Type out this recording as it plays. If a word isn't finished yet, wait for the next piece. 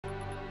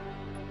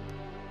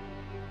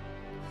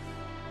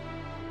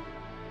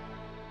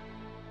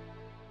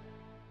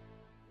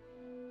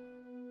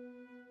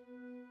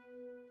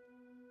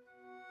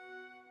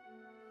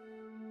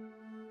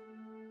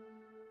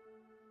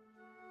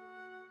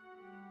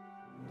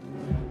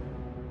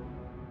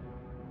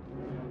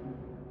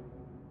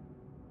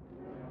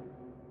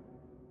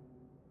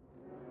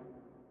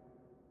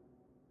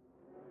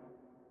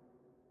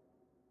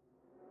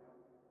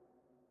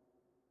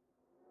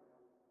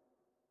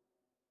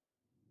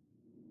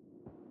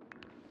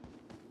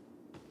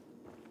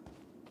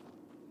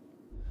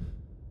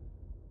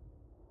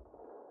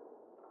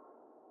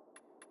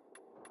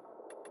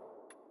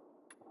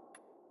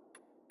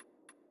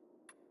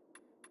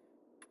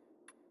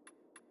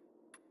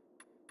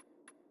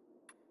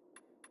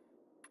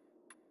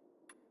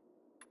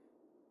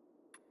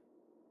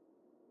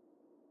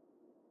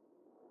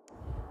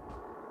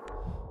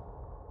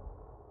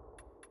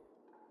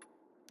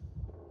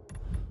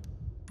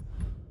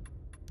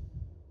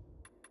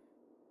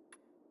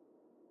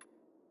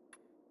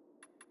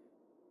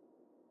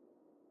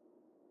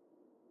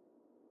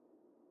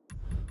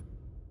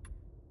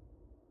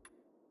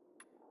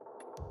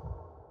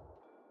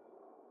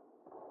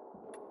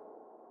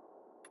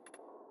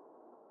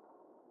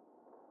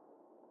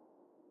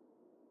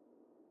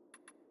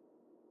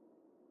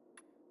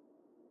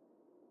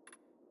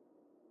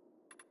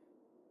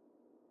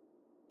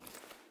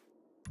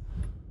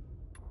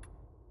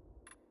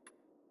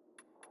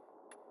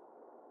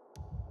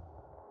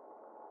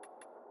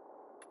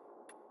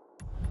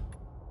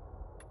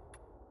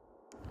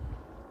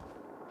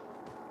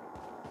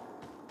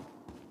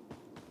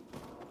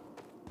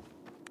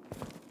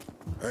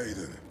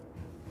Aiden,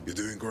 you're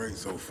doing great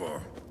so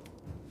far.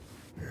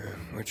 Yeah,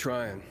 we're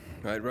trying.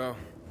 Right, Ro?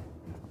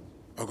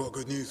 I've got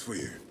good news for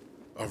you.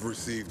 I've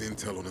received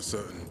intel on a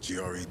certain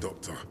GRE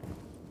doctor.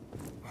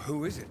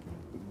 Who is it?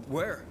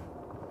 Where?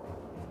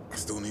 I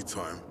still need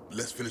time.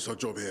 Let's finish our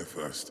job here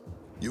first.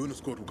 You and the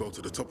squad will go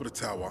to the top of the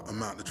tower and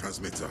mount the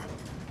transmitter.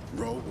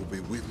 Ro will be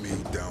with me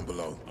down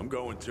below. I'm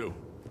going too.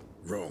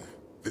 Ro,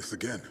 this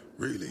again?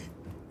 Really?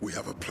 We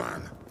have a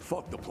plan.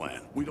 Fuck the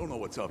plan. We don't know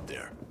what's up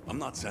there. I'm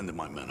not sending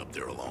my men up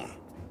there alone.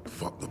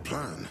 Fuck the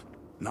plan?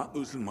 Not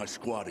losing my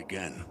squad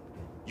again.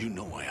 You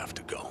know I have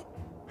to go.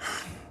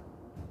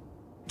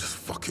 Just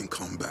fucking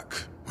come back.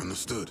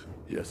 Understood?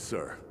 Yes,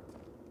 sir.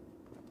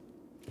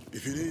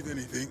 If you need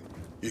anything,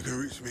 you can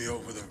reach me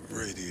over the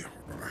radio.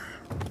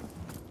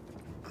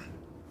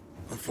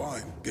 I'm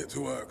fine. Get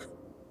to work.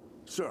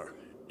 Sir,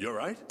 you all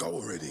right? Go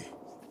already.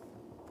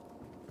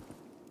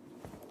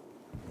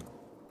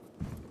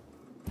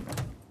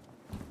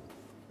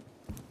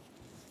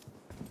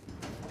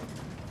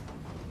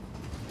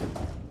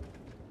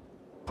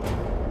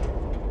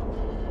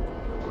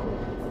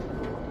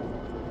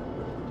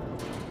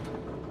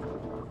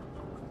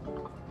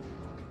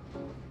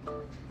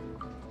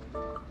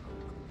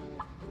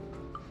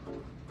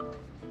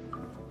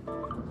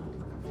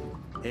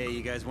 Hey,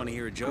 you guys want to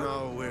hear a joke?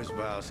 No, where's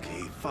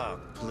Bowski?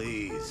 Fuck,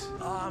 please.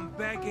 I'm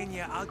begging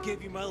you. I'll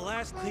give you my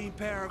last clean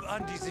pair of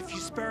undies if you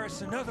spare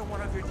us another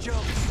one of your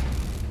jokes.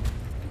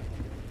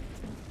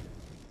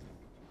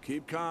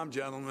 Keep calm,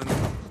 gentlemen.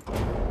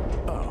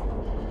 Oh.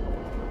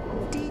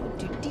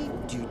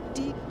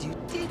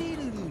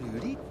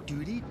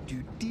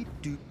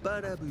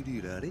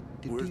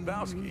 Where's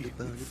Bowski?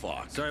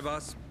 Fuck. Sorry,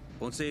 boss.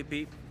 Won't say it,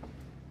 Pete.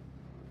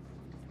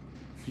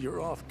 You're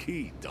off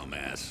key,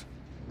 dumbass.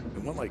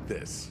 It went like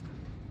this.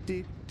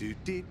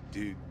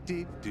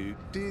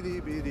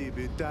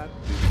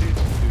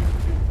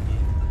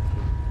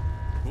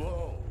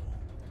 Whoa.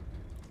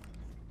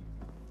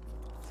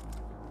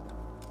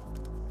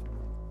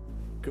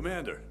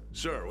 Commander,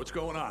 sir, what's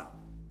going on?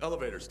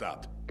 Elevator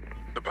stopped.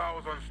 The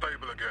power's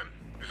unstable again.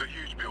 It's a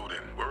huge building.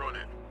 We're on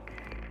it.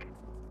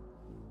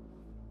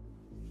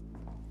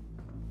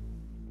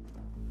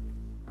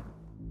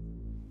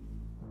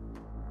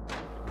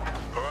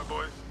 All right,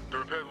 boys. The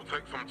repairs will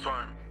take some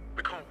time.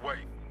 We can't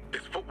wait.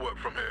 It's footwork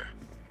from here.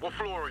 What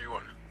floor are you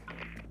on?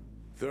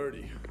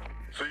 30.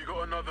 So you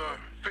got another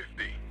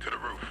 50 to the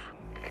roof.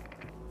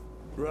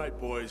 Right,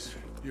 boys.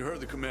 You heard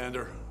the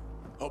commander.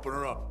 Open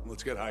her up.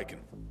 Let's get hiking.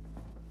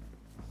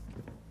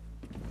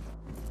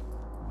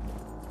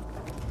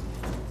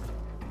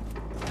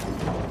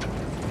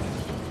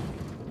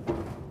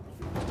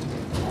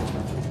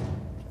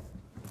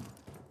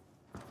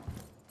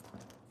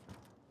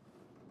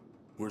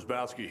 Where's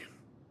Bowski?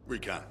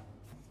 Recon.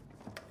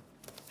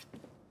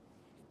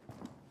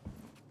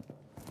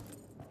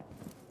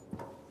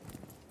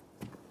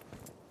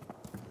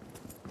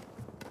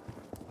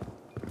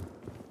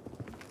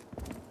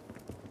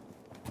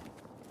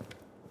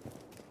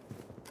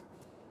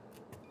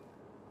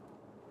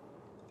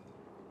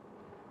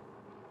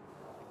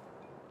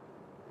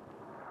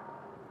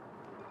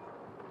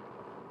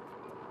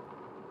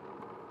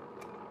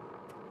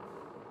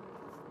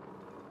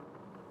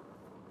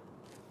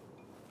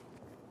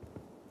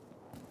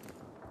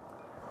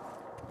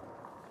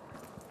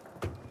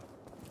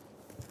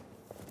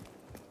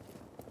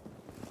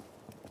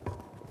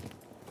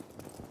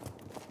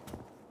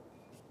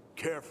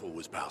 Careful,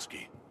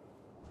 Wisbowski.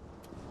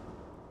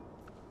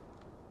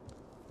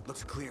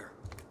 Looks clear.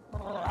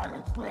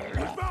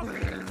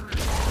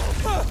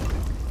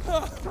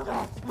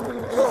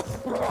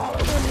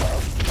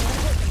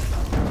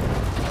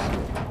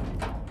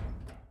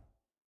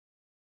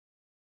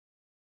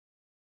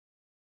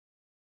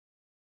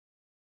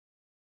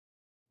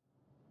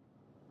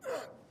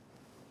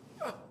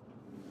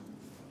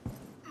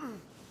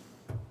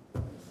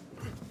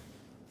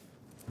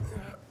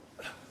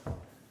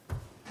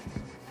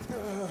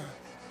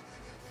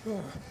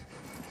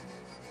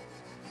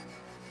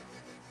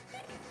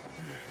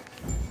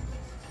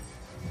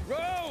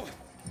 Ro!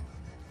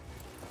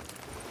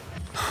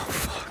 Oh,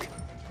 fuck.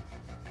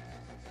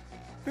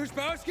 There's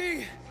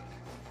Bowski?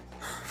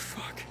 Oh,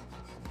 fuck.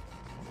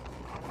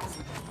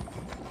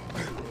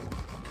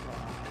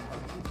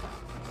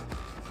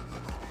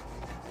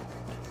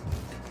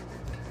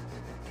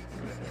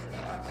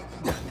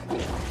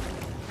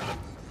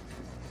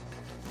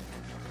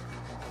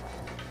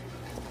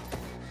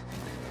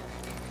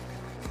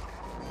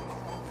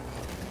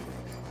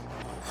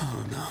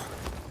 Oh, no.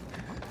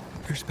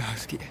 There's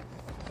Bowski.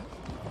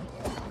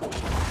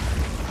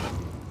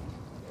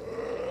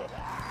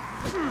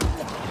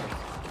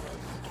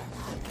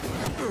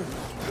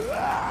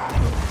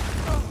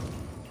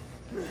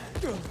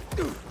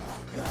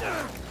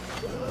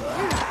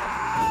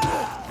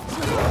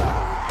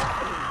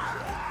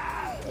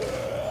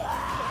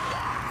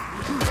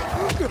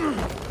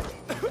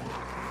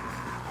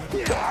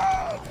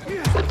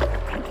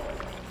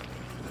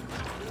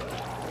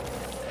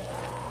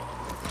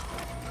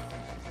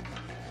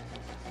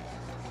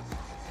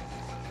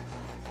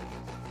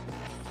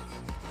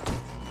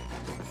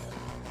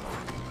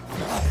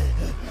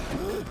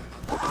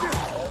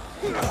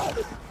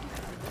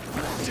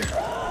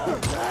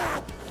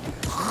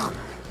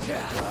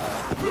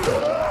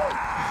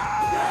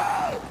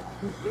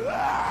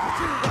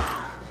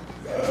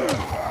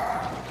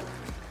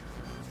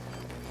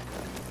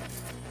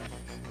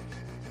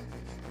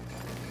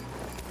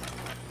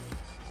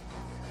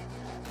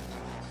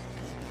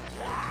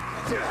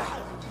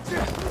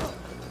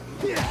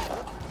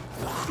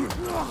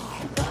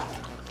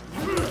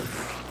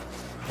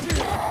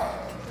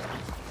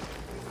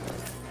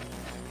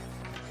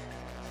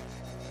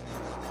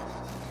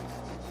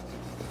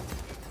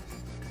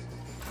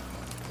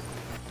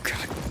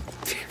 God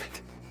damn it.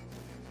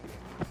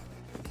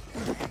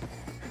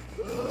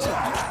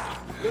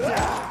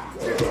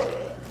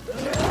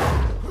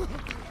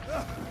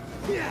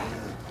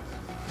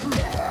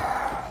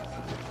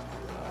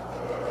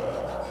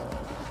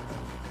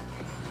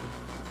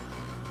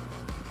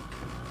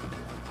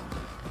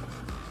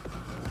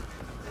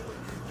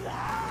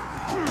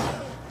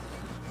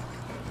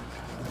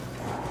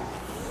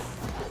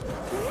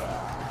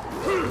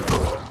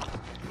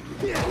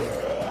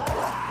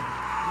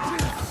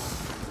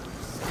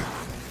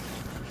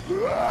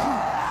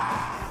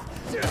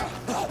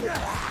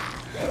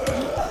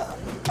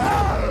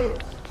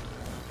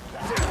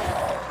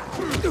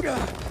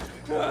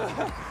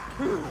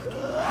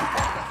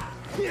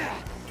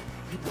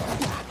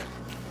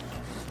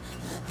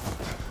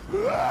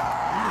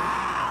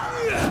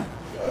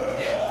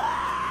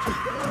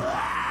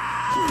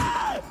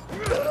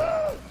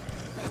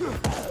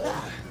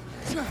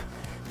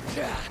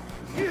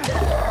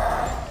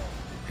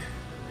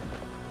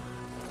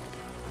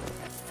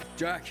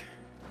 Jack?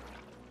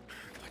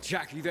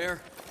 Jack, you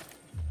there?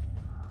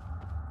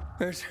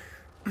 There's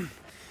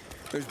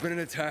been an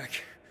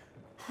attack.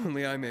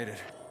 Only I made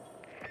it.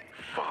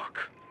 Fuck.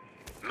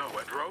 No,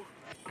 Edro?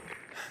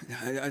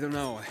 I don't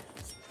know.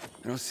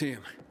 I don't see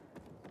him.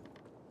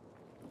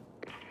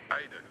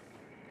 Aiden.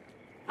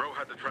 Ro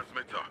had the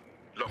transmitter.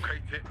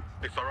 Locate it.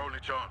 It's our only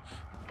chance.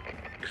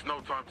 It's no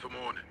time to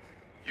mourn.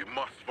 You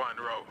must find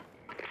Ro.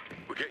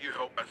 We'll get you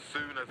help as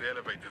soon as the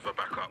elevators are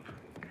back up.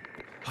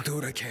 I'll do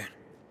what I can.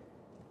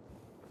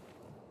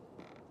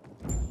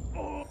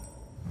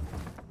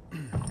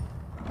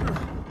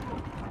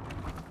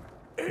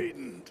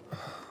 Aiden!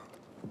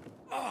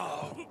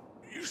 Oh,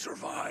 you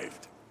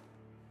survived.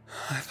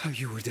 I thought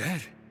you were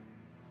dead.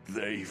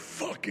 They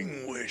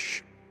fucking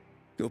wish.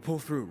 You'll pull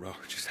through, Ro.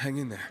 Just hang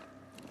in there.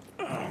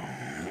 Oh,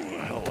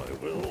 well, I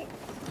will.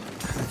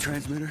 The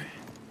transmitter?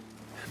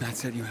 Matt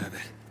said you have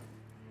it.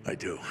 I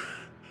do.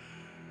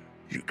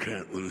 You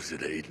can't lose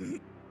it,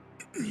 Aiden.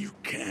 You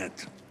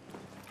can't.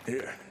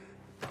 Here.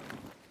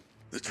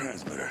 The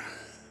transmitter.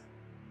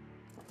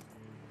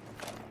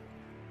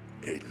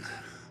 Aiden.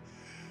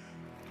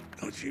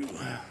 Don't you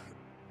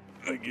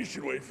think you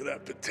should wait for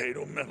that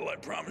potato medal I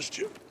promised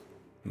you?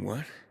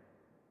 What?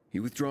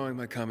 You withdrawing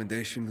my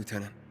commendation,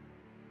 Lieutenant?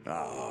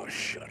 Oh,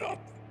 shut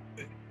up.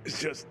 It's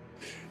just...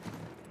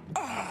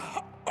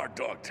 our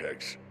dog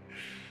tags.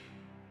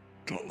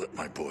 Don't let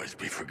my boys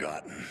be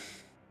forgotten.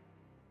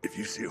 If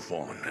you see a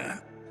fallen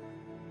man,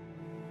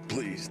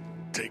 please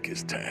take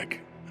his tag.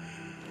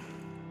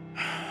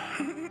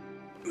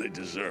 They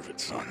deserve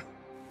it, son.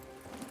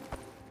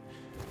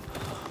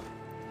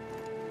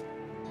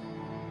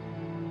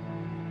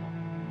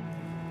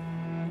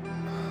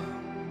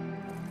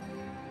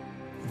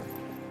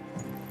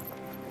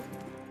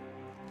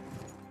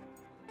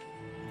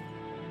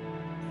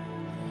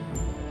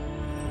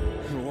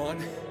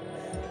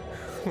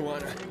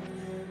 Juan,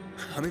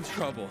 I'm in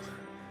trouble.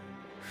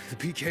 The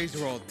PKs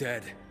are all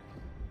dead.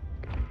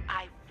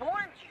 I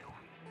warned you.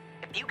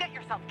 If you get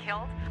yourself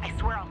killed, I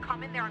swear I'll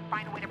come in there and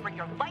find a way to bring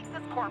your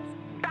lifeless corpse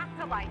back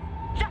to life,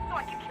 just so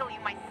I can kill you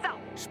myself.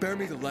 Spare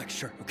me the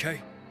lecture,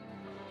 okay?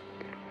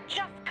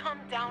 Just come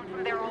down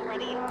from there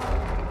already.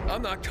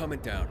 I'm not coming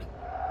down.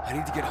 I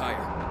need to get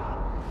higher.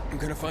 I'm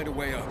gonna find a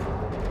way up.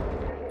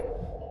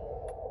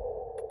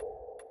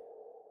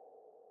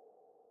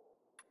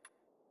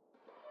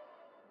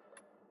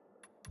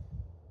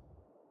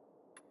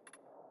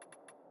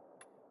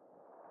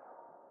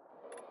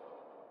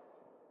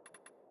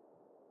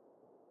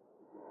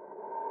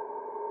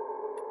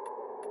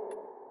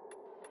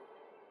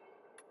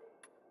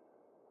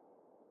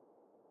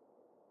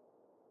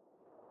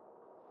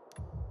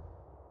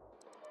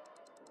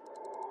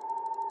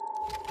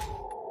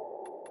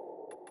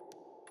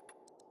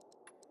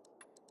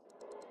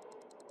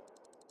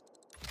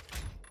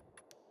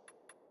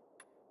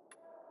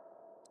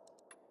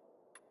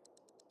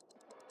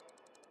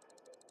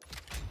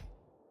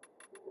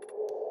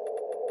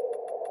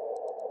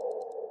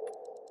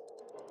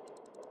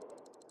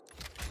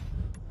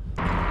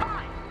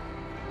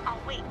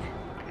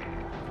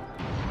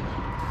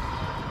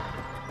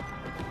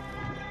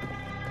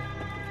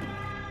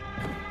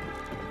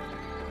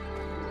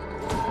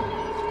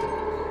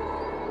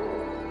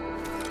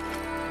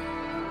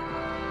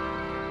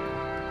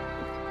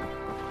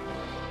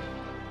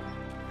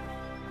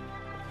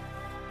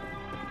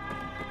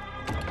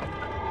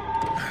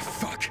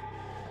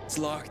 It's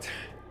locked.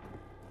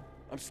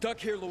 I'm stuck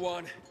here,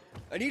 Luan.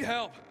 I need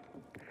help.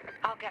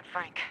 I'll get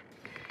Frank.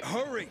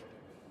 Hurry!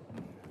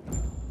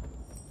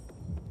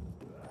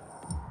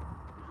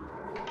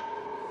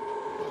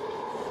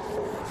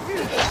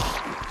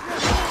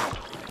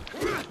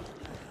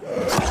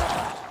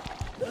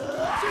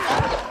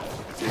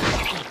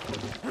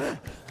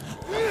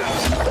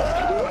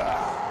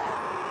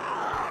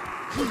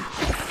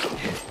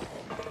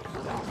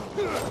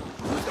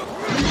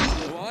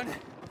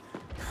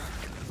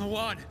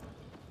 Juan,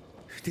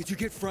 did you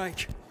get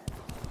Frank?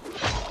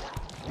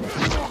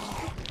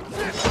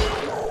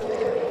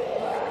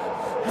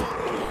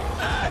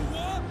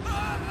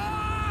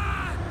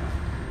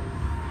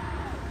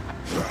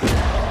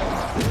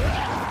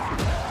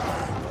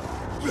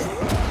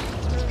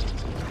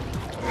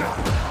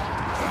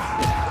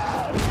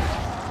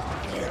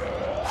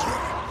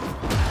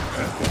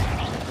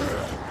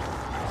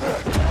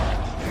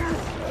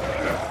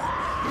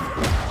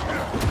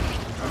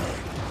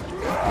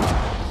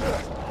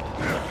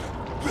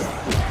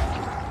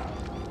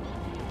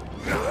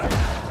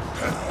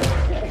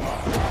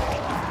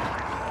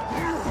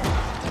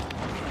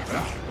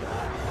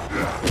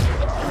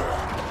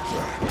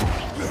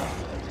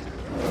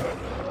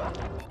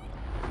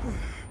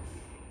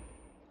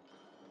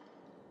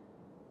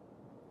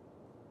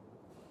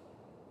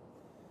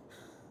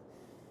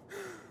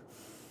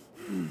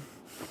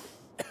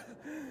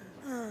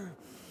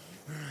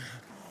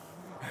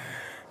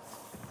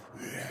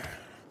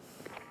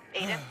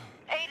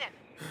 Aiden!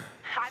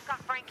 I've got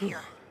Frank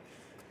here.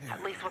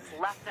 At least what's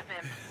left of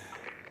him.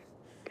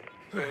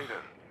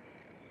 Aiden,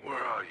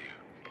 where are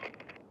you?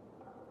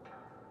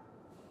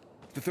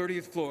 The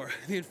 30th floor.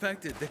 The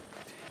infected.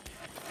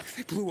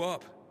 They blew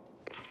up.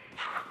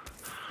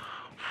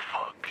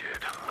 Fuck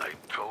it, I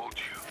told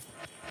you.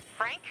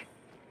 Frank?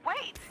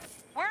 Wait!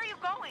 Where are you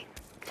going?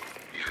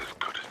 He's as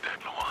good as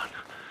dead, Luan.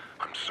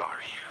 I'm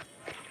sorry.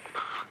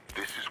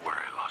 This is where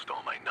I lost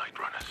all my night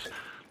runners.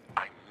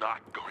 I'm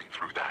not going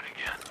through that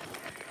again.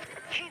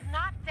 He's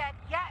not dead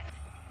yet.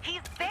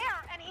 He's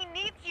there and he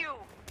needs you.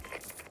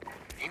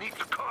 He needs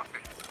a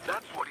coffin.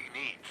 That's what he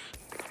needs.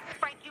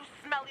 Frank, you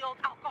smelly old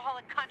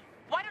alcoholic cunt.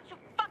 Why don't you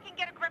fucking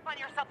get a grip on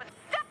yourself and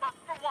step up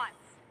for once?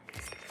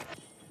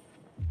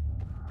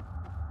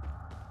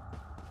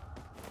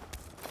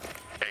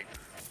 Hey,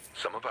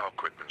 some of our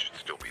equipment should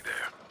still be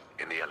there,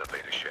 in the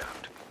elevator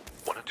shaft.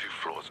 1 or 2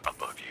 floors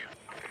above you.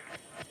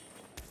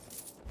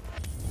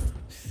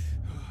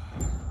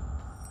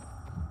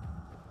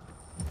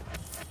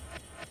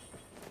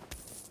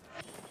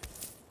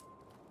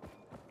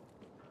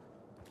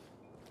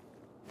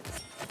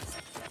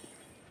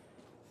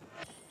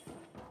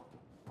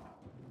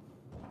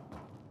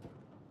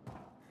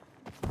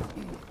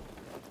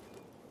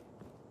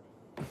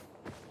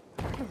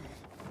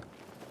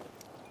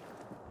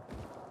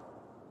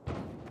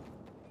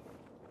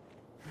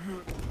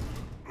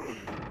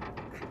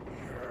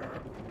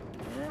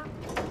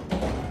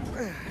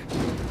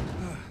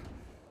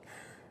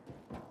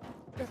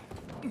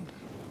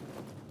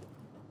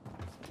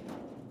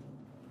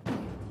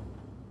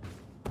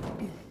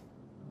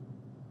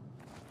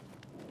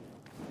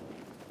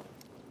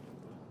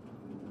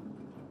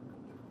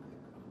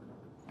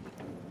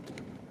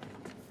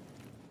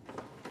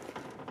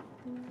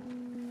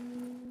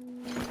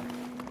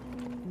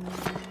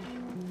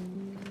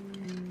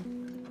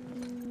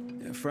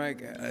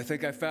 Frank, I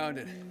think I found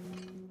it.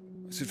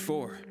 What's it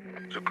for?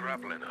 It's a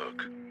grappling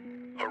hook.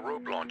 A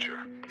rope launcher.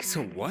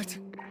 So what?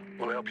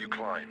 Will help you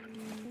climb.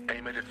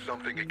 Aim it at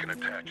something it can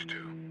attach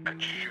to,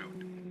 and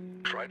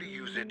shoot. Try to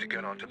use it to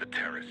get onto the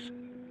terrace.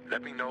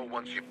 Let me know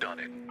once you've done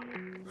it.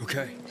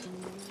 Okay.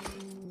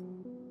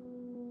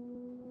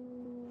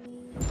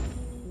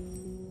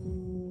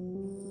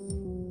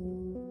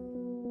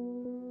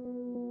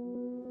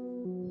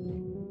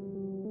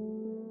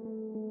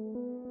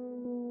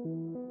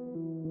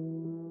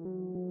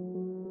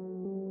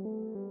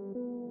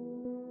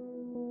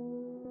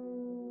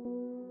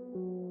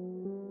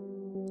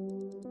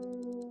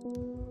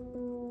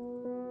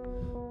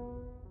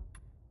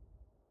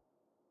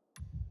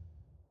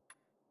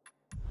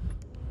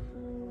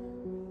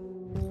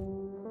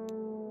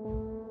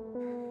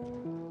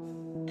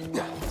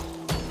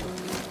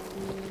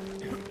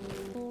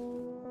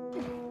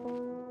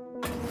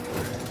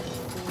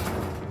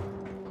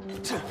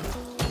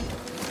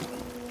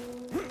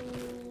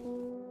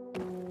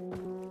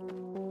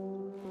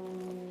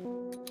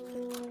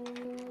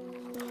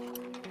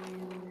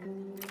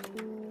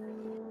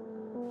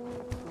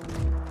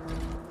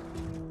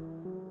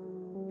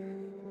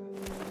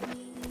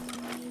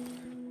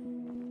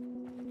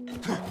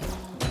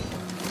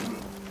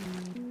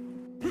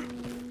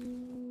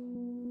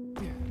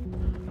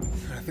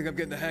 I think I'm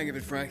getting the hang of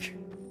it, Frank.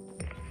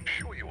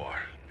 Sure you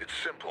are. It's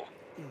simple,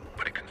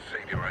 but it can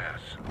save your ass.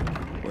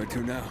 Where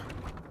to now?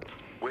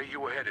 Where you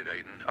were headed,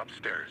 Aiden,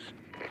 upstairs.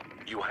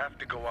 You have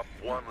to go up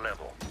 1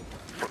 level.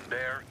 From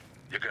there,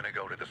 you're gonna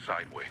go to the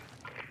side wing.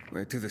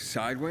 Where to the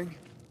side wing?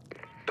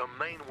 The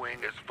main wing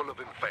is full of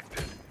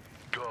infected.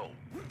 Go.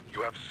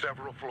 You have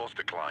several floors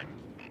to climb.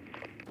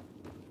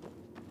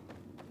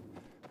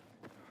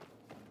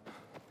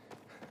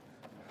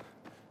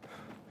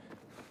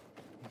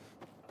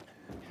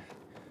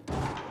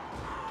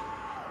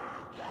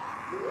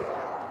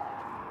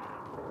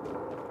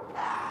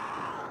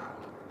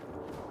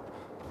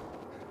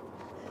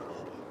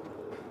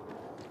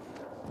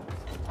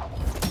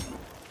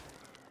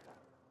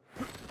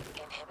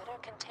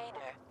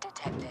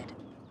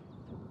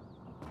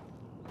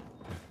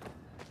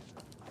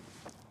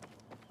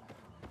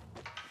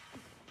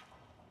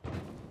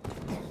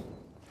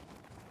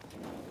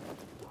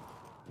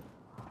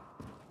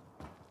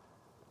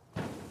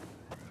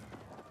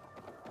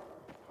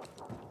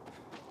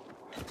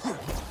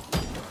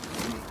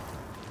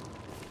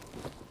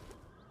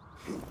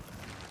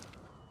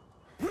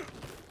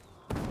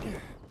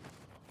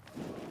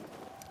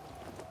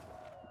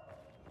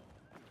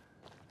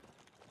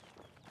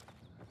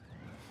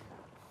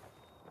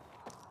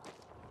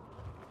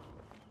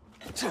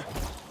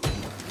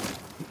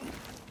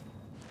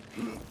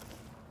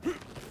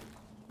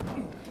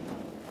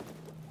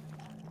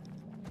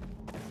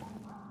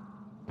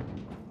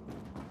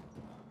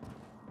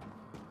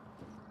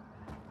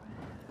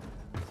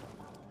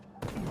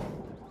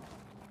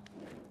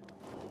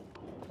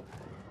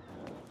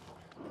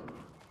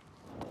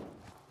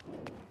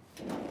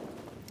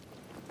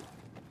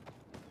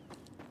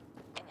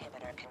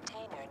 Inhibitor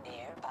container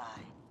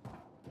nearby.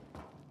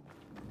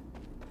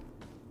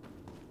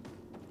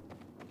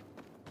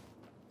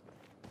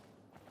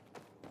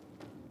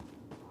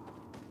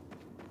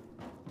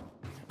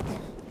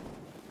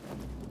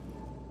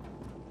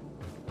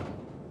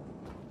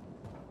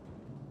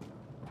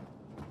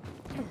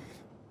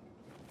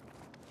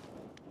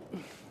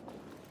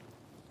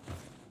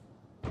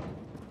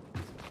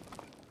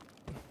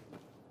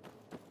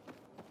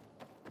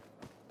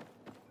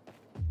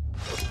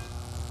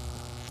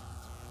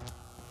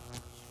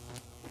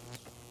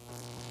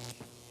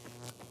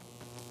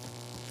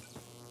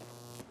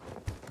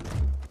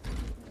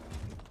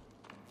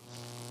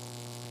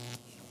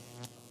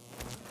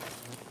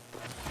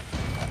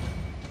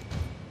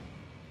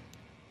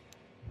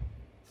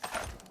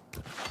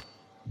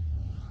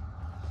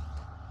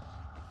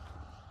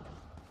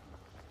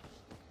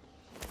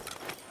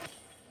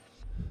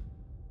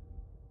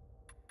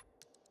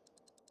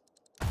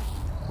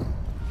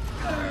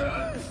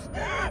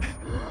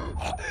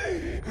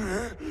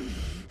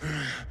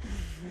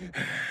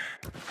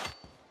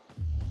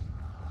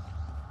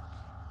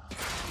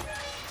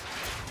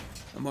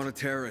 I'm on a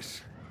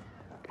terrace.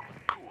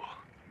 Cool.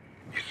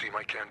 You see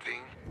my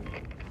canteen?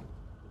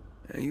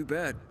 Yeah, you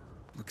bet.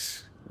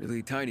 Looks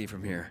really tiny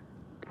from here.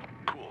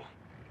 Cool.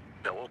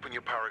 Now open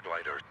your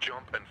paraglider,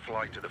 jump and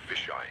fly to the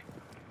fisheye.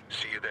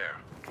 See you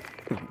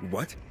there.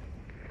 What?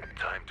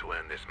 Time to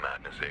end this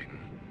madness, Aiden.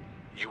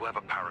 You have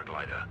a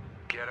paraglider.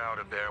 Get out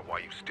of there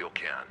while you still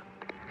can.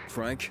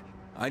 Frank,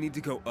 I need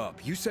to go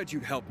up. You said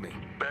you'd help me.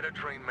 Better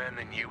trained men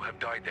than you have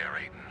died there,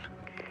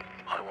 Aiden.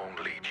 I won't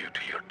lead you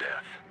to your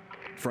death.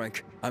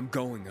 Frank, I'm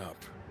going up.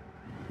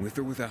 With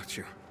or without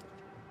you.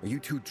 Are you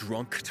too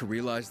drunk to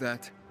realize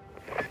that?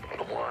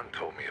 Luan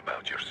told me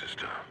about your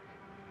sister.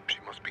 She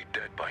must be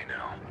dead by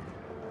now.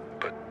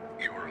 But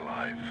you're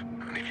alive,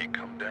 and if you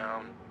come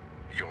down,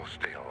 you'll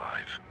stay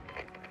alive.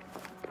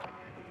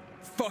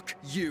 Fuck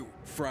you,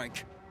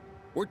 Frank.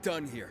 We're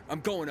done here.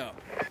 I'm going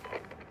up.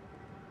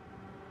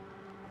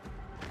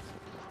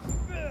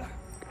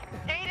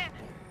 Aiden!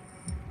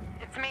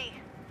 It's me.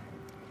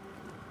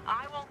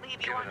 I won't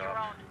leave you on your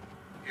own.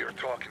 You're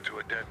talking to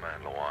a dead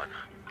man, Luan.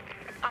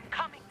 I'm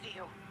coming to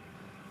you.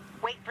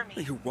 Wait for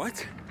me. You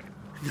what?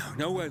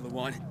 No way,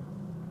 Luan.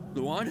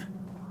 Luan?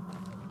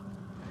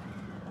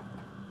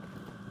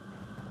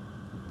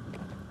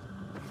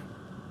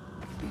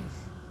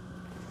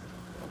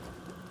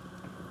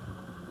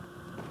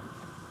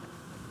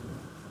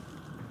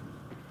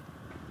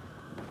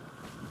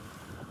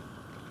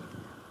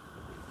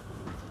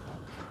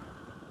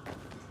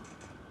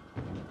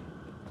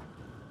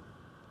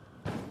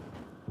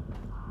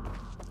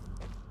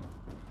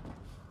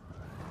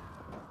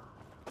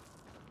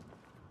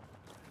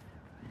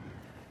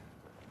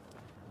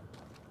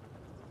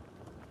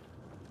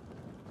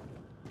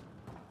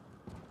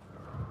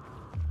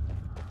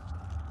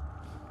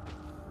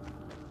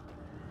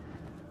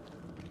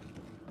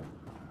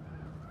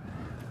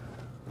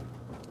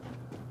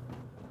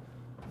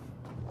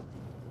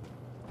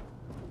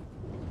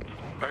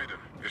 Aiden,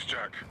 it's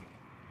Jack.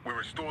 We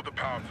restored the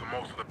power to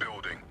most of the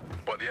building,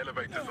 but the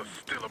elevators are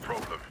still a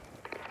problem.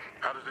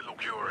 How does it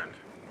look your end?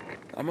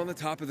 I'm on the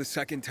top of the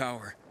second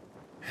tower.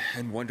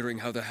 And wondering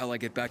how the hell I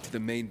get back to the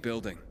main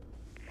building.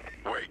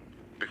 Wait,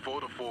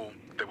 before the fall,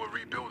 they were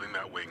rebuilding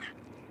that wing.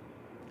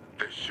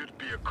 There should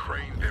be a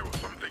crane there or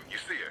something. You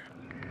see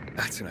it?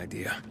 That's an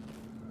idea.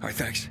 All right,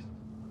 thanks.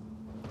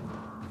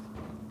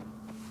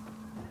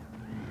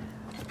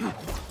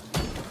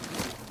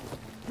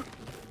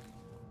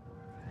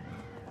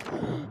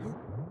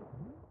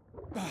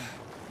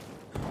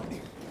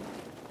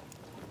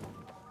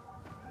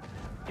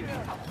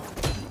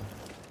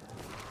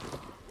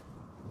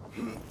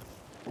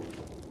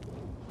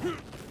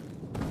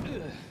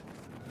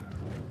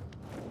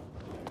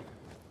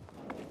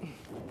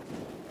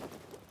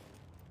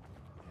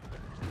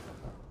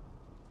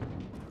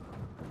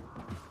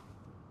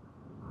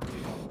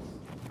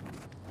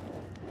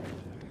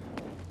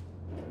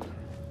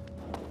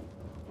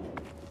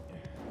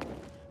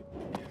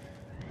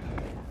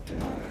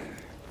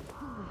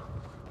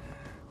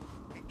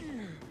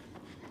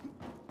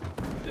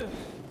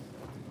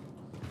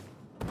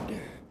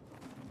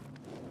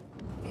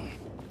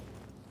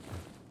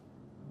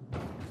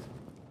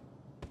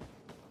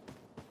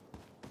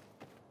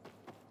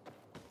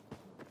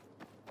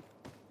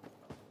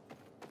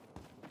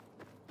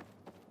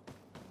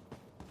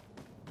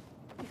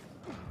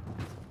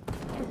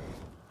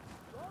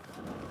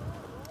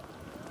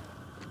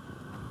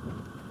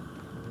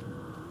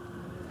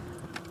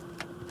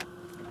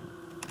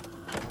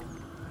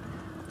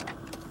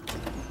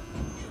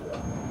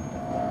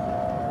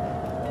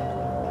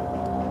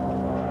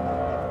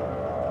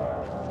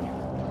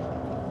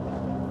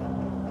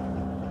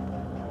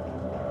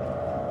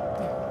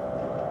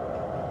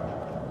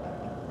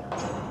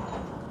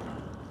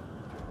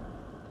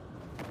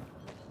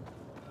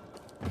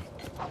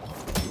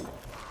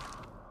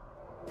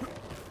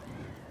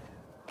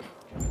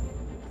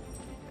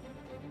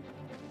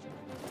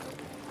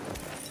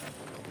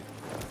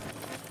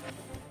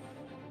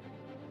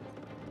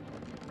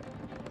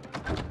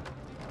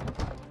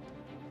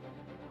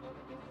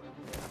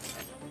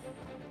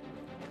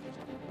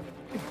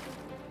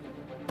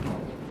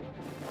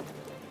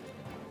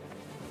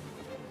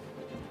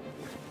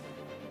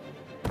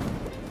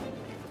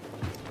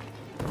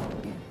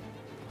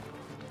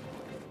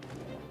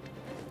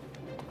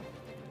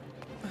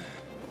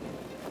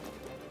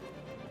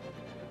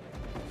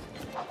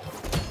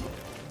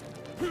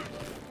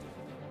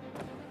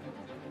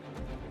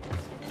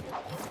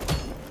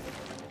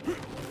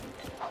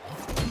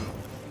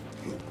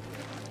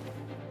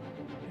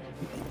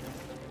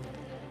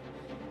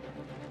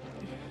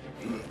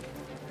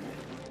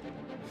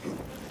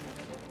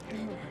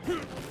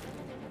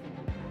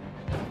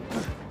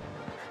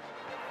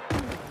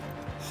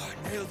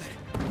 Nailed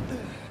it.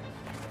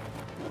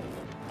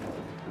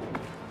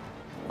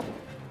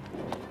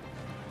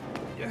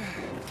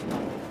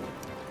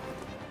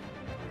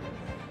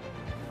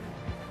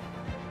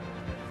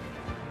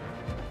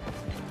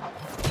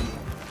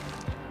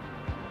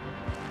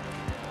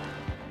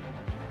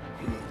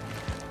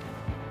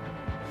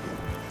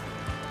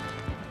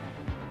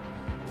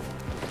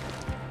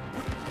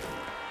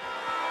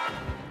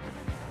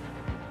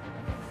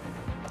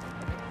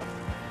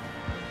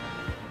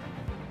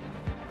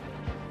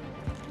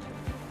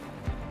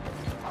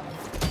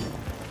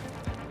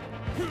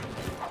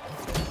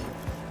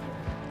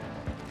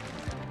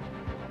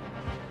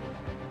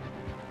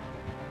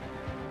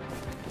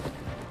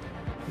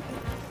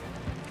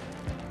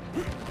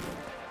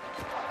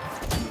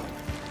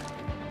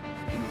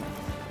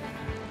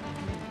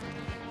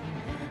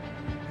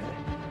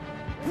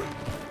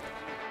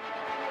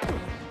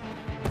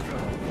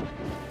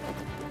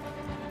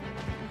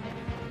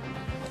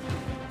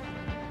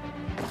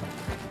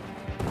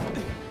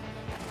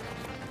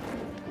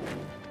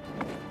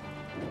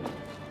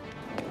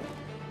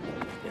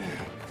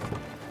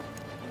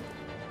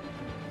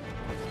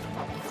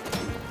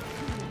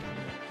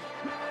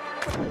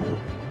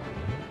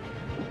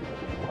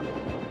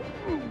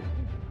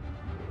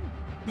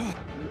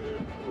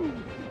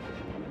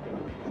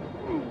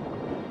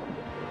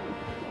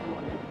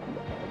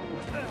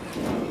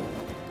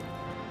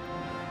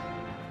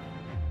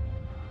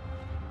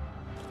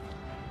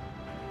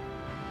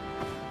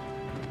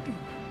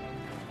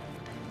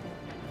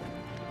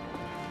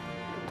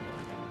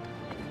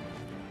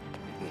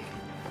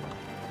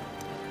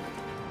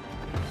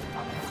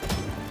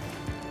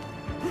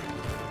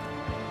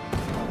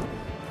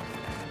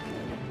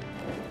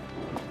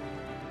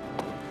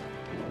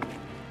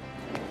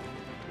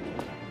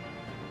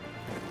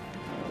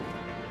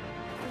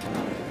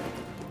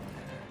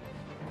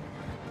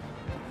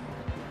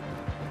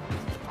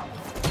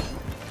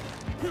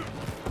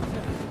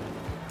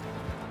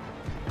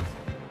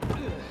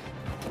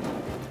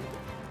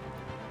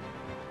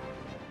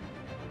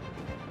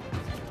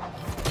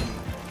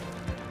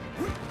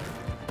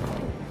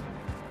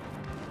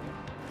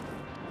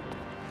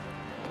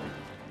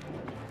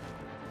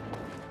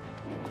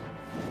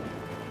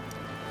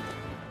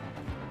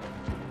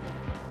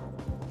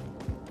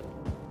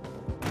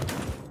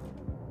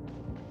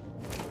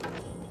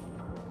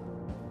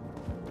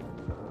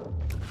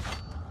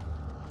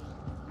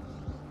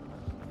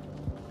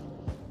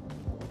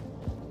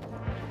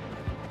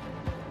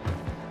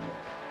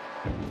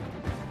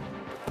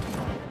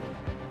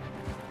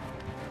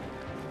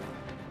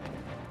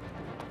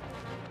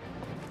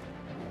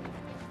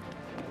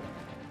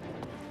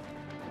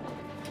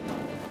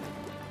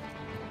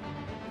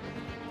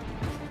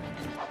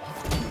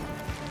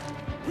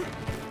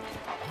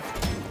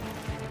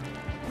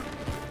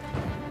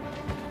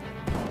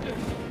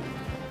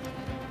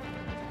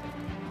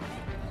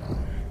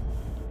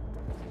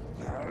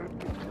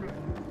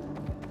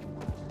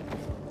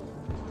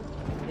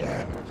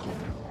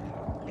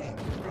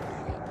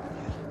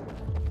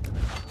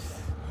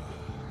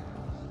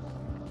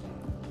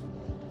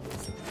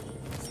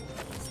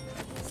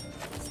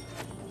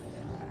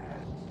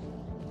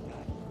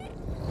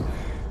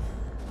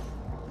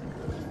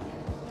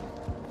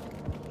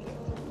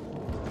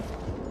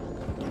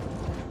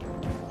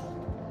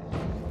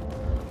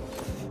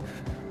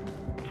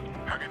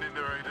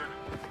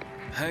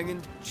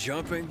 Hanging,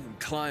 jumping, and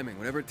climbing,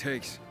 whatever it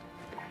takes.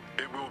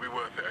 It will be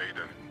worth it,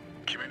 Aiden.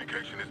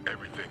 Communication is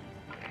everything.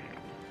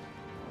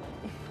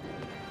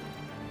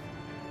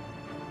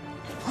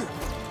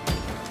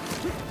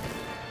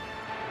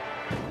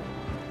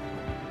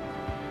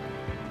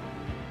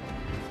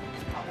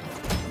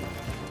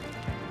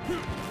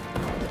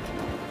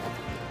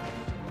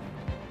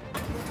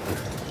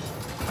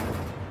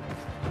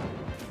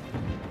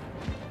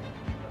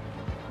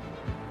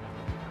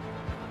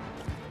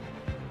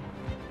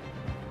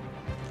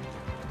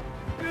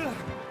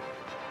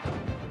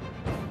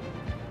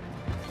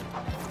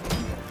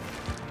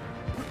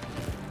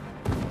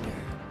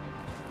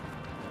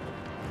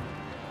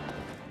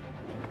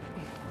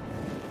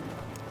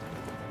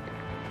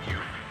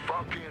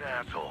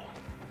 Asshole.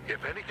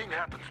 If anything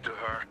happens to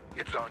her,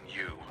 it's on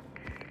you.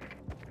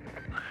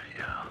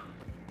 Yeah.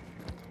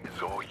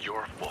 It's all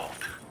your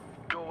fault.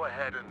 Go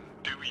ahead and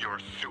do your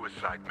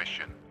suicide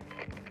mission.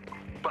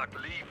 But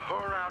leave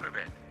her out of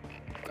it.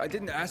 I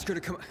didn't ask her to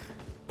come...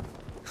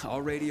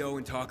 I'll radio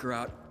and talk her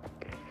out.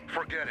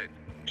 Forget it.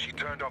 She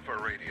turned off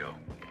her radio.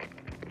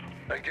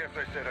 I guess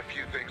I said a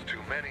few things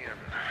too many and...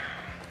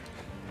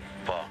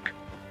 Fuck.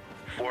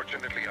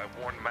 Fortunately,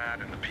 I warned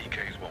Matt and the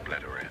PKs won't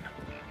let her in.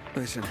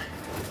 Listen,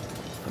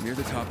 I'm near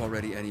the top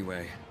already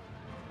anyway.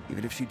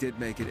 Even if she did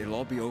make it, it'll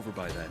all be over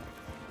by then.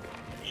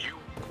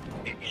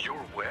 You're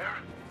where?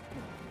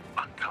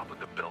 On top of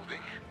the building?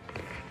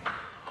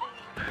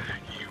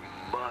 You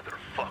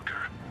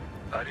motherfucker.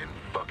 I didn't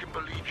fucking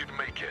believe you'd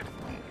make it.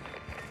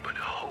 But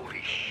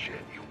holy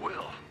shit, you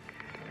will.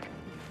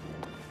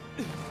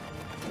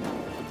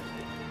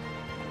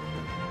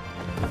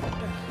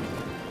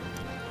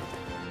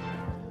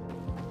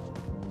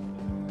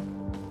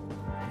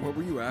 What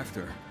were you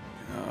after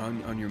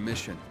on your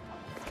mission?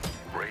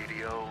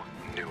 Radio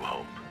New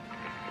Hope.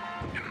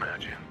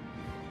 Imagine.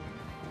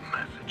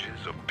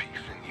 Messages of peace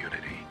and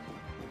unity.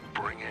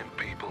 Bringing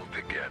people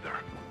together.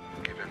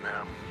 Giving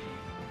them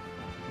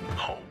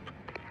hope.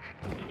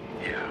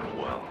 Yeah,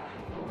 well,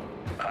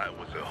 I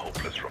was a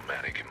hopeless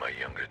romantic in my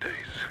younger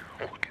days.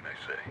 What can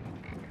I say?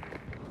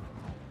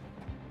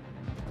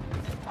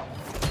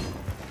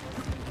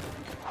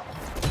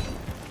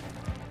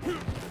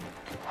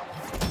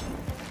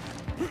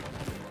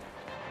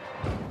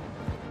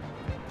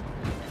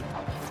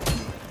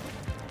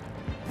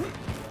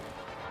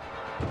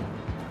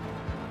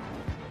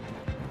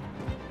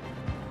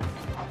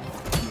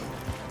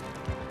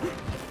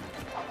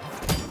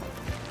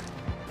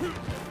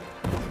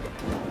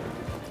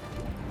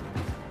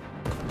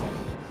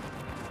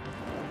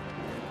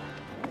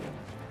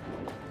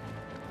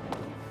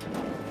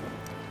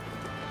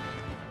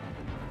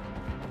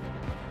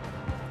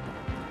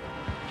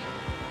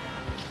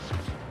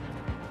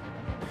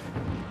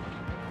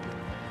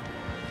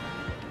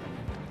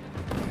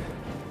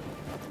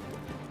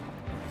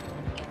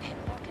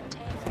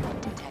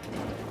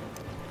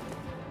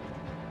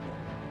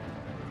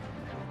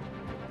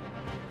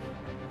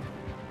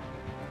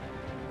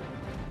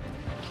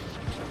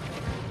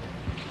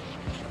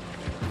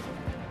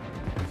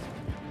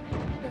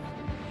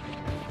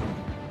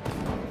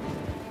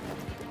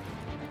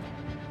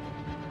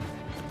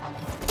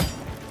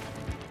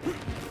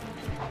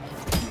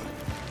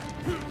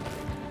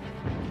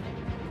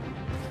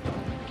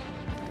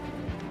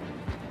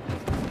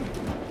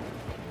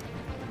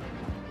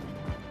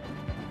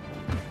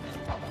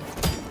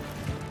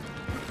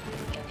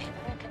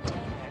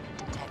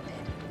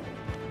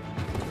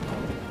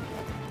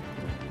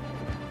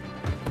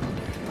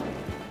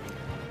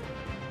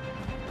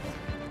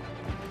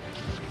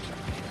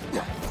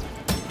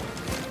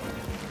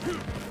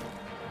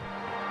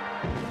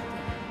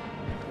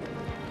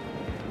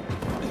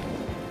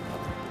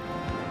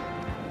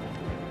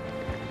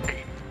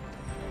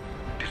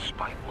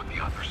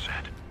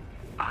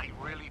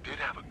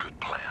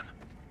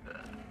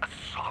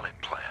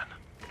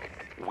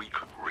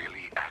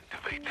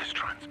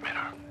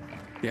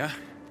 Yeah?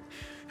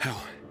 How?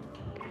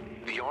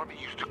 The Army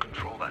used to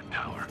control that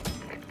tower.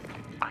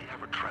 I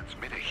have a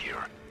transmitter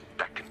here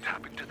that can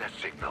tap into their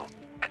signal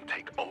and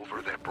take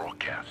over their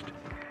broadcast.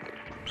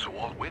 So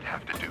all we'd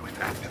have to do is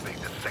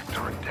activate the sector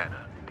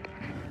antenna.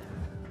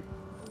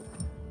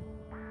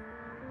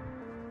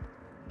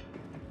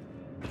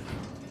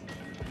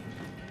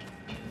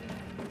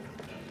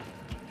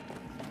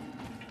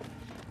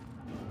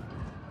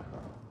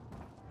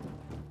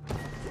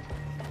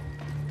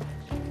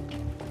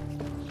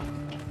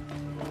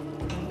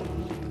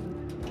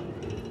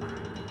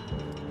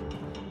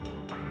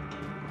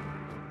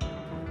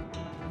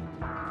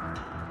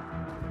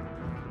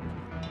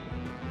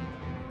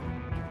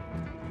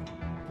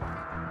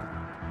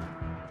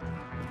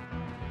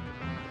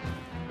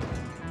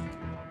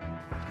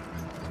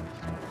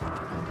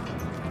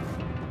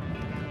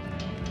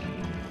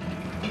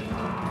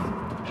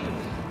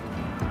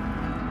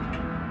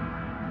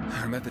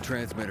 I'm at the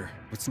transmitter.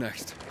 What's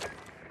next?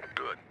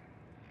 Good.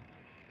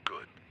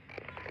 Good.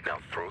 Now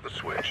throw the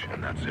switch,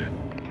 and that's it.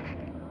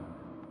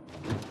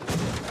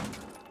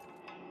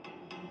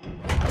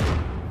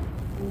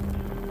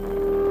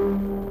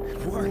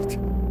 It worked.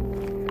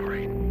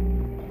 Great.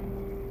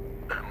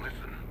 And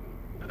listen,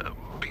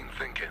 been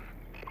thinking.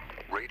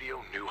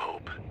 Radio New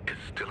Hope is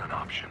still an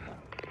option,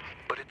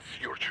 but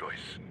it's your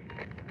choice.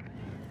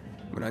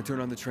 When I turn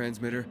on the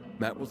transmitter,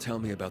 Matt will tell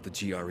me about the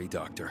GRE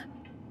doctor.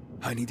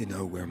 I need to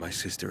know where my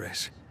sister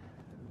is,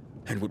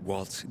 and what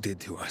Waltz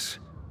did to us.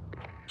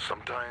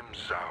 Sometimes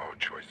our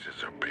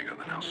choices are bigger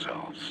than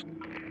ourselves.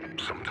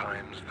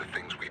 Sometimes the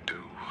things we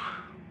do,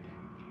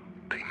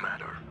 they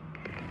matter.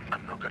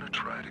 I'm not gonna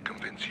try to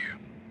convince you.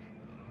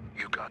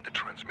 You got the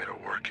transmitter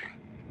working.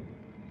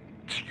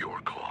 It's your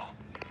call.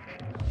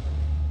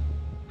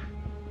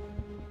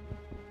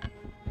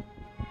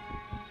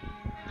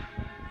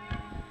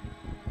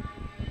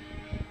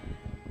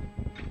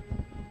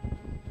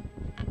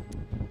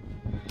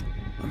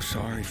 I'm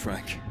sorry,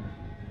 Frank.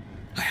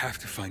 I have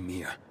to find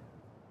Mia.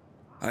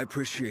 I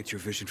appreciate your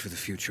vision for the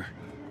future,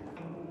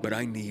 but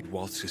I need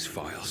Waltz's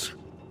files.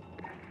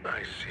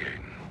 I see,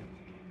 Aiden.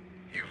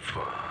 You've,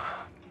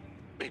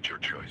 made your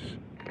choice.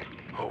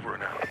 Over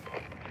and out.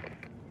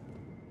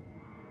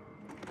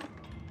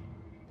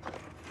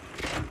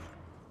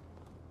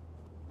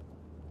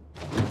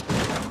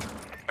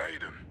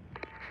 Aiden.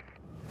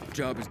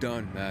 Job is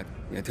done, Matt.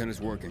 The antenna's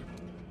working.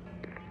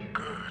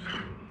 Good.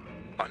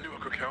 I knew I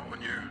could count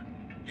on you.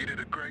 You did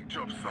a great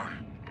job,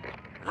 son.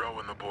 Ro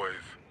and the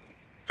boys,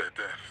 their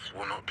deaths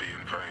will not be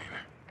in vain.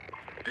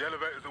 The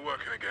elevators are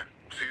working again.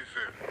 See you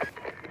soon.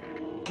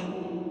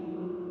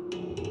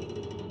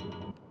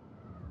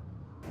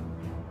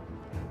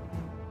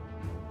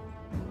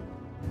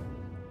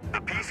 The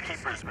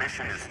Peacekeepers'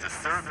 mission is to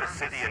serve the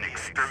city and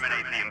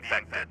exterminate the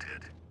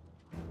infected.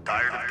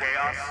 Tired of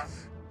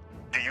chaos?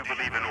 Do you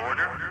believe in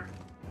order?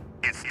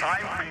 In It's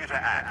time for you to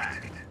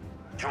act.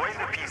 Join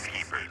the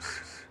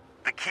Peacekeepers.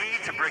 The key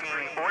to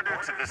bringing order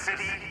to the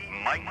city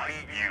might be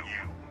you.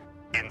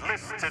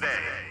 Enlist today.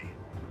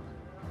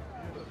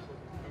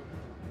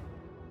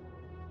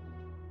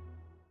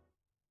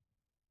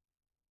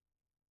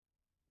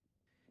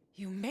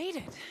 You made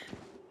it.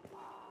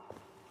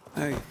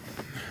 Hey,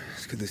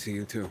 it's good to see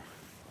you too.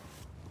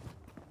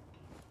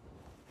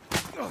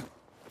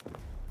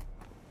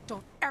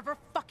 Don't ever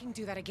fucking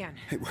do that again.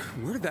 Hey,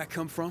 where did that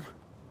come from?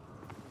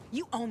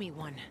 You owe me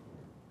one.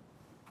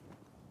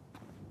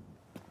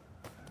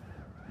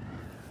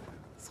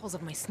 Soles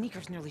of my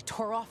sneakers nearly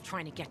tore off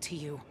trying to get to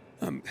you.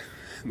 I'm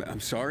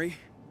sorry.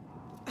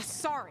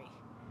 Sorry.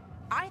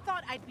 I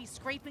thought I'd be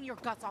scraping your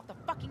guts off the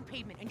fucking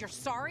pavement, and you're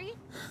sorry?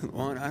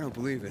 Juan, I don't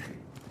believe it.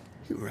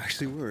 You were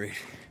actually worried.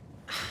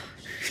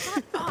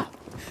 Shut up!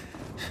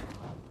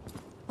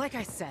 Like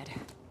I said,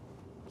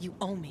 you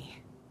owe me.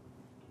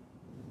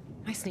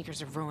 My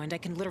sneakers are ruined. I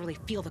can literally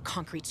feel the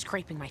concrete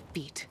scraping my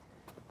feet.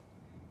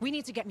 We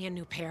need to get me a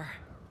new pair.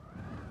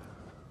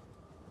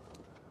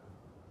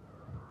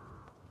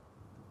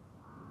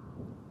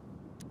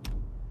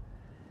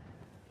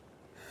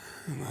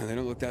 Well, they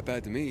don't look that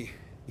bad to me.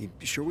 You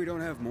sure we don't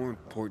have more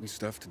important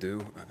stuff to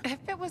do? If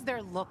it was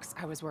their looks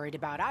I was worried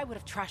about, I would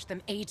have trashed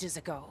them ages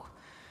ago.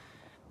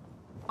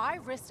 I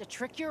risked a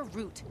trickier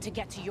route to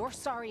get to your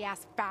sorry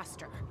ass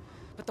faster,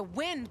 but the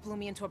wind blew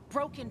me into a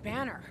broken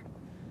banner.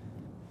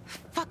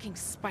 Fucking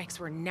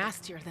spikes were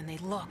nastier than they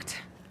looked.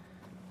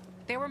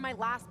 They were my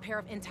last pair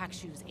of intact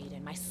shoes,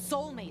 Aiden. My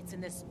soulmates in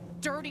this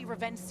dirty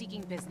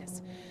revenge-seeking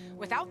business.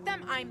 Without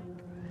them, I'm...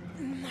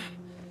 Look.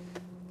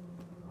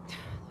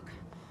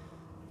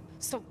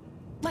 So,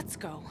 let's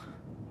go.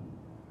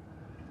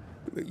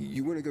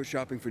 You want to go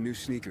shopping for new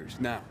sneakers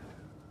now?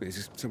 Is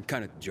this some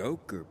kind of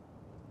joke, or...?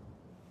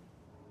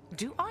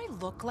 Do I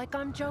look like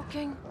I'm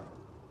joking?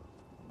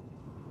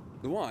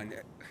 Luan,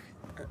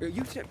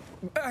 you said...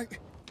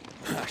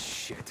 Ah,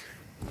 shit.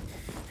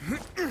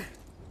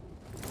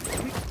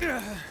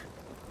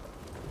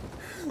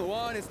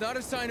 Luan, it's not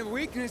a sign of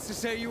weakness to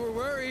say you were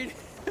worried.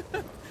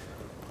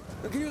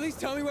 Can you at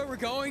least tell me where we're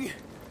going?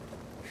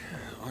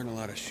 Aren't a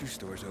lot of shoe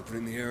stores open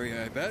in the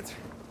area, I bet.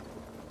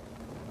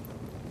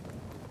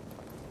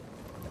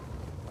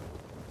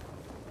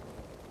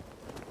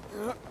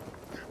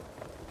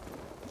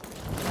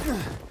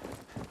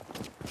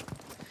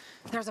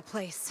 There's a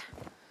place.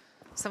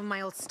 Some of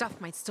my old stuff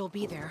might still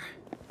be there.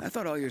 I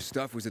thought all your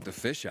stuff was at the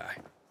fisheye.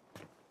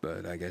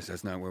 But I guess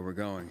that's not where we're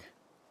going.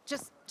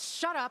 Just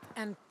shut up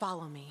and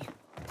follow me.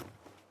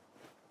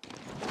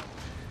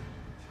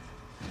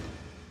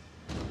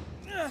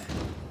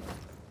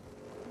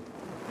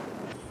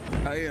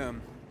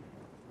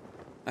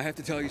 I have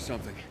to tell you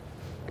something.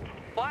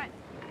 What?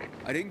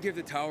 I didn't give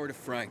the tower to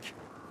Frank.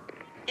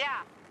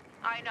 Yeah,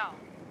 I know.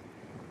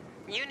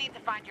 You need to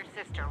find your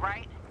sister,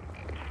 right?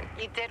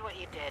 You did what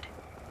you did.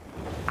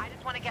 I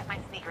just want to get my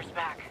sneakers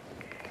back.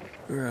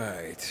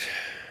 Right.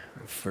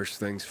 First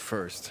things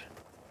first.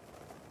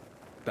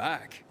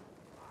 Back?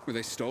 Were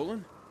they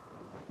stolen?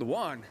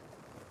 Luan,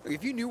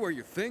 if you knew where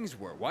your things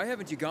were, why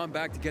haven't you gone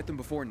back to get them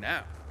before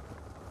now?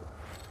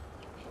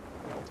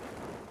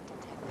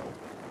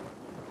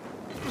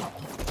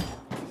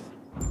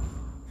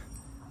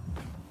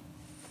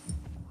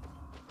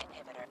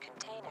 Inhibitor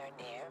container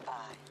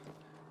nearby.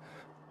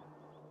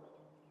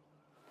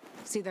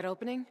 See that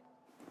opening?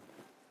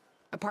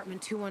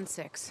 Apartment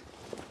 216.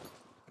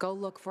 Go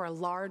look for a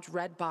large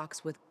red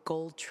box with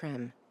gold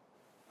trim.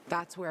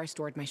 That's where I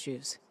stored my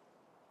shoes.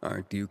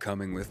 Aren't you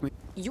coming with me?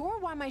 You're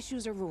why my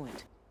shoes are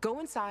ruined. Go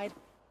inside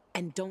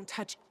and don't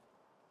touch...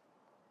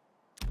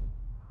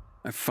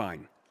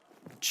 Fine,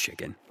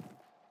 chicken.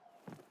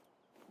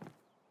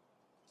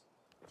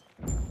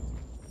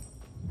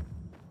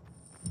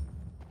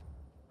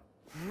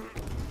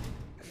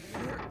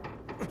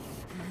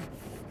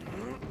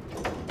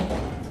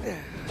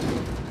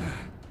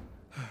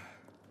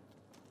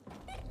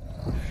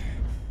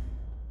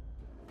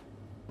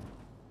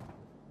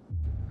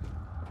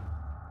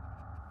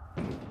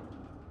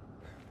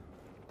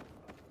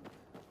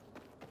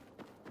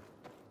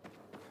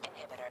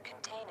 Inhibitor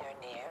container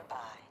nearby.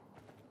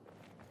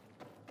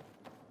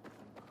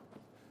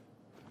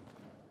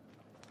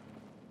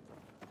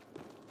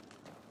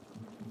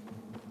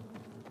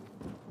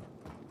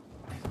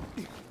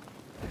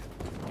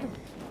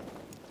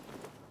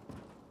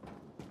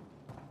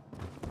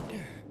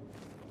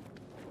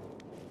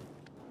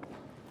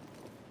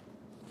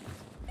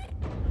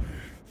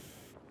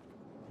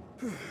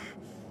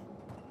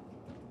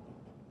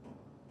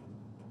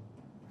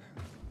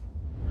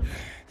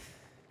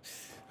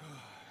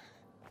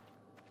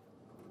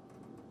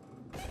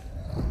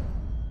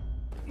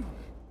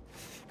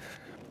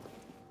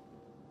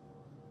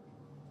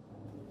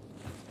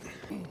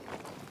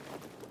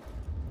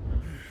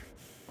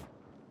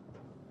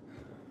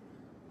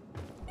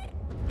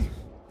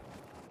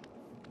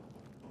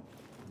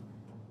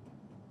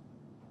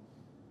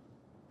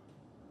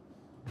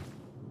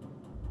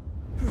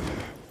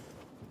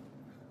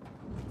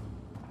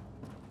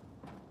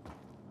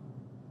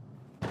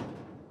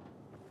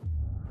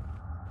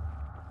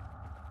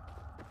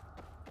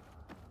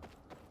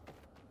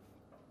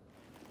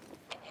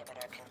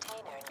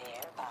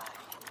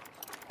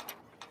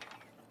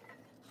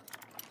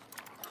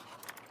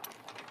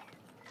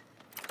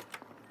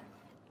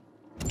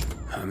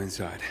 I'm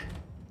inside.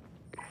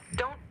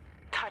 Don't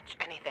touch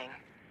anything.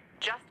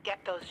 Just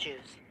get those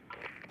shoes.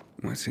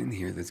 What's in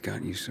here that's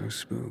got you so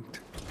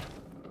spooked?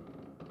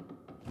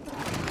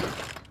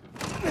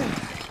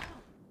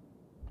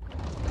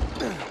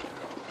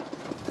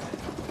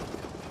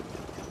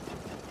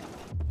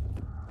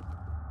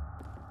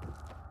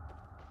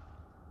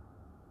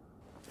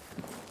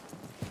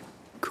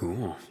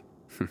 Cool.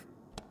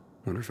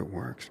 Wonder if it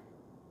works.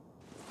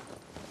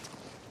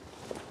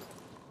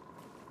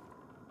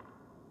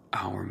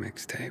 Our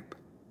mixtape.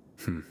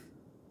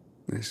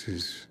 This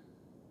is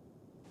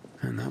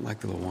not like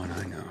the one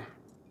I know.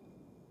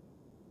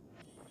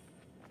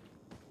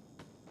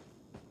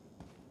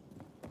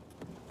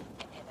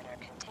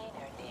 Inhibitor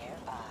container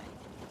nearby.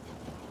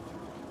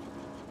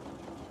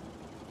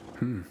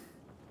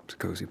 It's a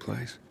cozy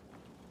place.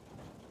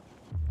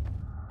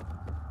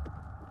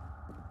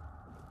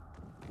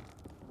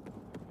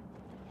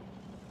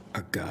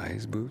 A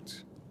guy's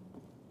boots?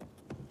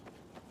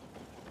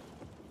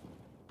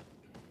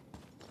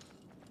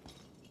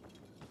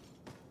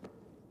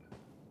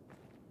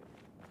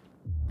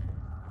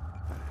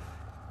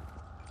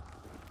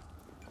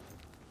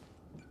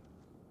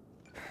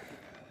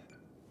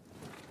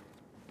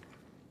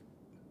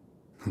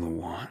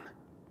 Lawan,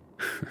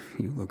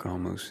 you look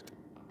almost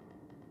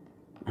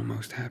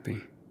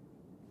happy.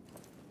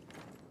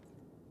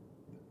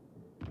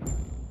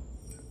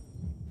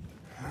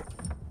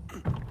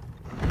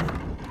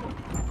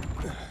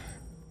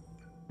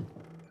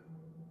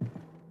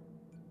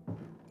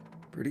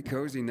 Pretty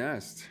cozy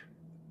nest.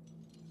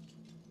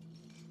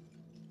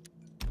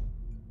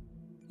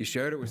 You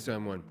shared it with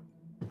someone.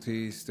 Does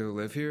he still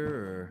live here,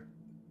 or?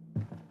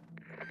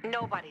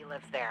 Nobody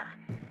lives there.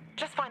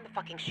 Just find the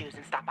fucking shoes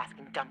and stop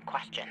asking dumb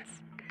questions.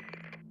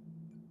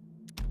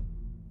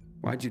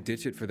 Why'd you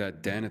ditch it for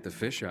that den at the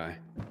fisheye?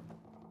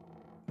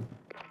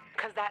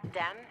 'Cause that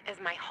den is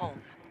my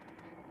home.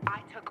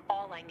 I took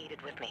all I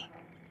needed with me.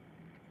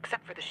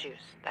 Except for the shoes,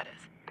 that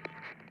is.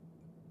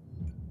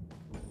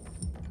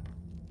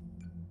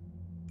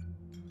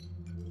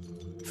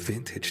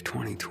 Vintage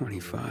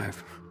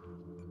 2025.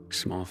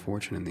 Small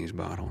fortune in these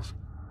bottles.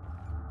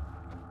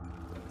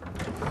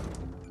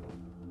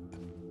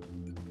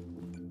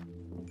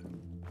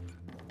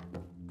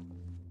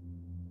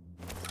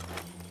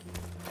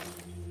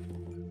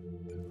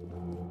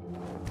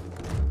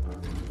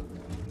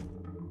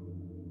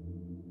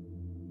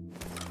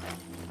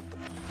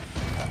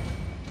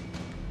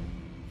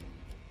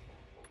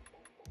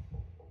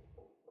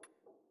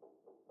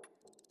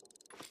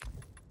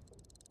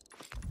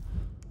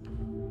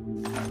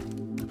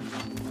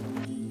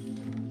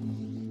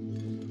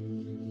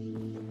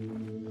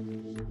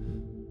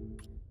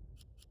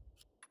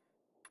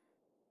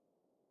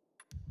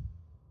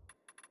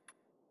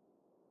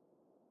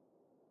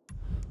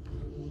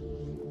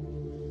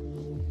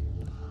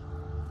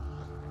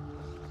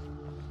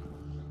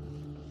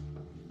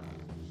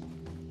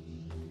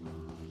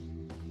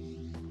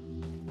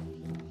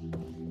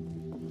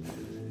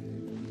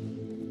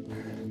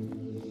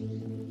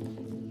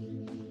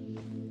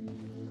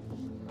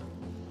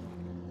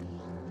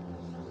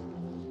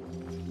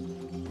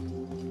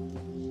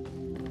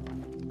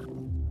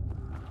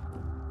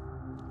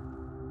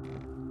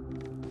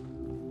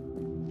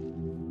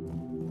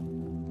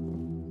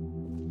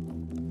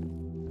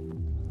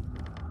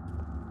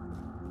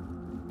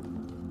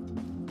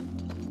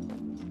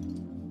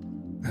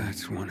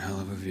 That's one hell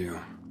of a view.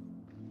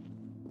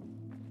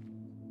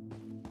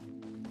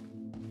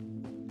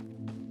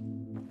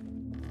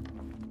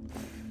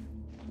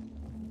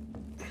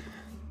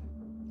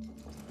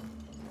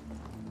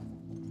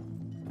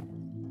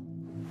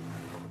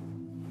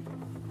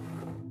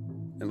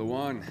 Hey,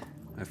 Lawan,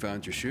 I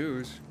found your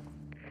shoes.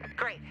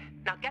 Great.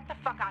 Now get the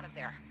fuck out of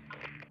there.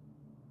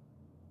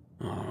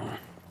 Oh,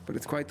 but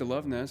it's quite the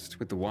love nest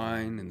with the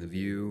wine and the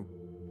view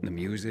and the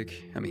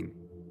music. I mean,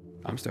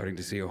 I'm starting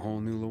to see a whole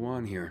new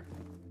Lawan here.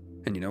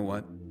 And you know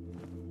what?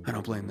 I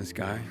don't blame this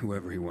guy,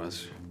 whoever he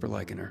was, for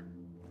liking her.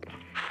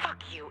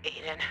 Fuck you,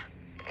 Aiden.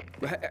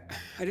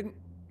 I didn't...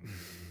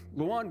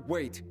 Lawan,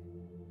 wait.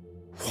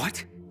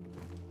 What?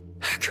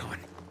 Come on.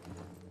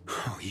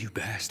 Oh, you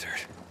bastard.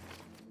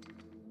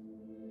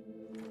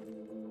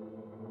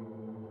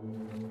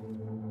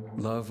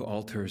 Love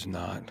alters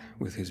not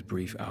with his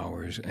brief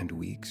hours and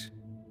weeks,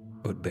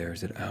 but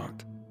bears it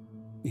out,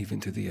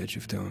 even to the edge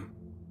of doom.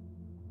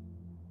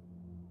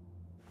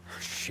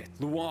 Shit,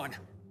 Lawan!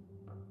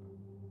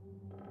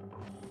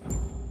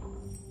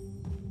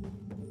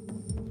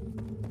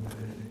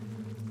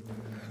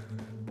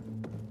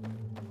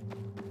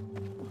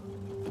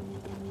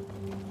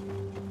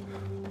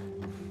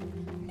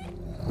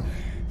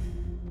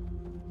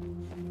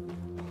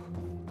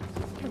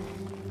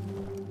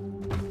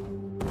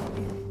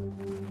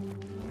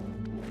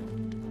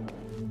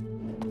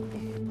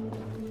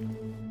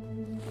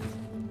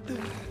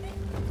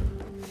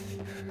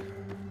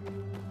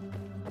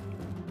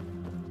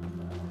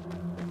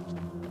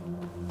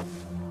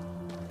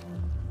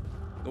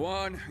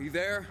 Lawan, are you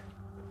there?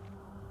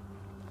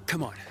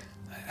 Come on.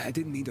 I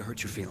didn't mean to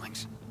hurt your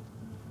feelings.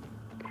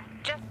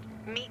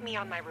 Meet me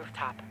on my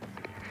rooftop.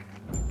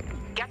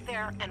 Get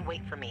there and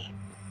wait for me.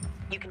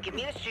 You can give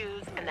me the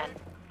shoes and then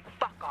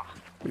fuck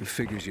off. It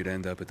figures you'd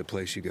end up at the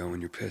place you go when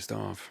you're pissed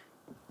off.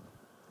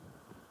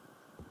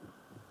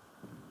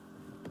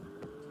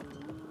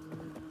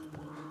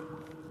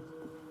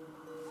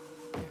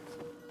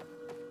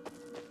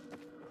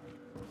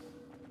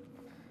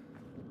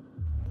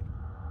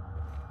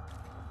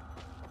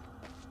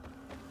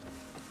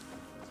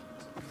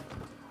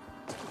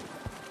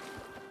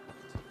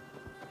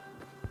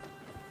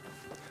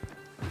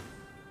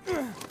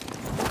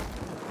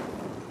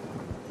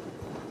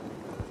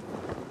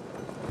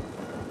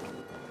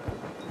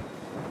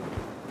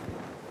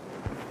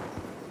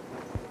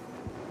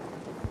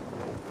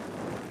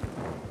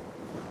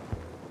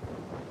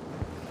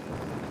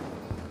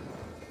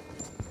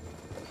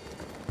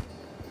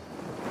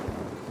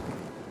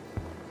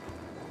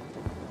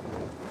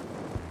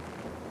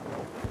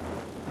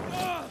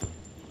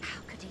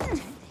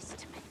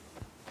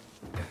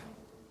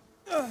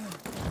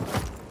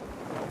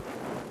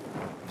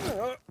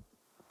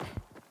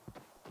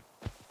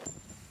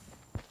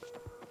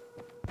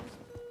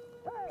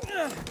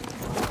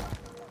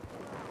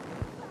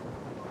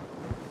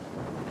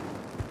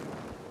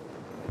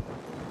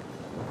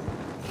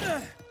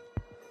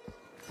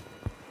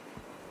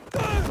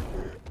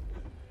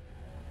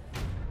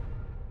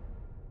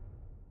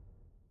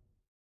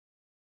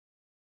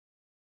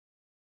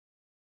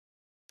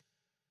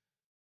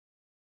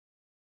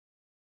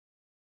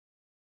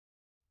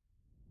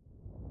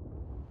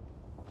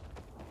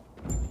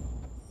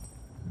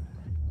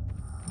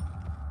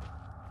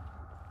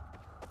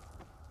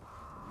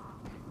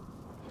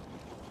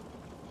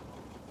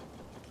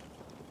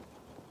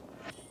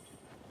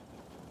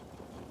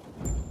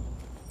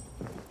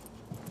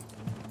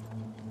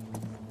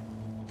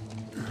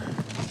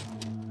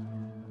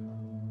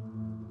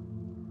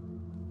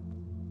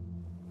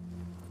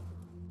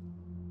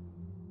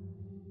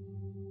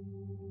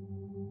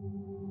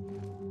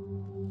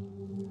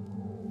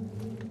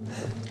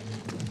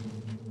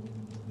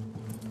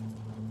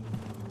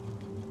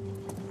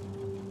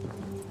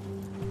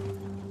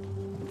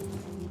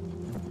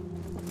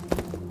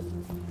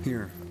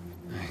 Here,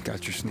 I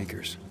got your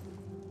sneakers.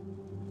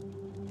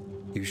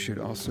 You should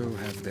also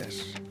have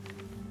this.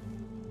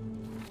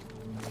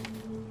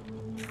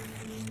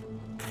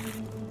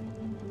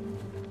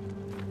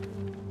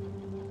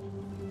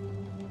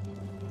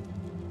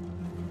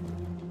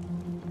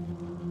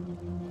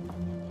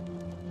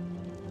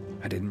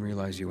 I didn't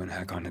realize you and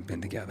Hakon had been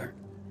together.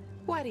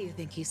 Why do you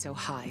think he's so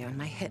high on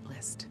my hit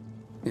list?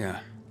 Yeah,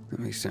 that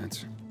makes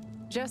sense.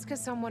 Just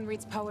because someone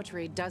reads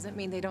poetry doesn't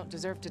mean they don't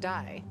deserve to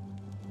die.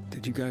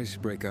 Did you guys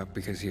break up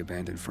because he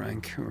abandoned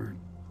Frank, or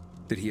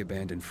did he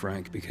abandon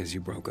Frank because you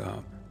broke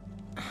up?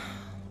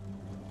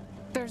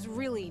 There's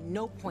really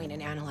no point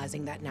in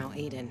analyzing that now,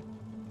 Aiden.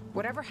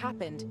 Whatever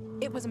happened,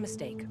 it was a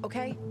mistake,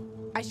 okay?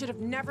 I should have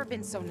never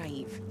been so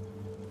naive.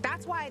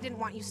 That's why I didn't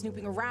want you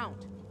snooping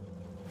around.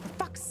 For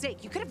fuck's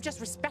sake, you could have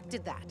just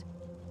respected that.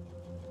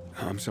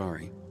 I'm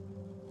sorry.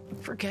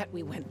 Forget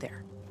we went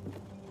there.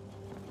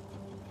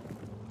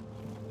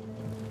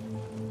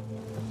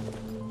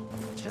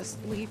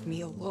 Just leave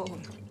me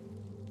alone.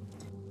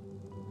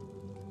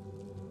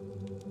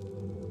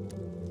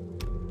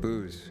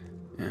 Booze.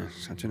 Yeah,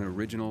 such an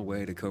original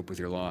way to cope with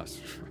your loss.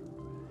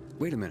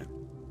 Wait a minute.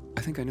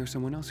 I think I know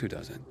someone else who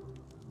does it.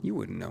 You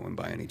wouldn't know him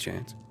by any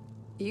chance.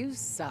 You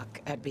suck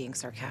at being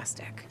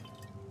sarcastic.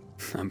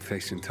 I'm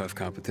facing tough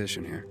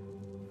competition here.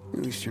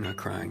 At least you're not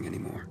crying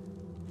anymore.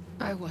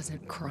 I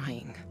wasn't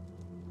crying.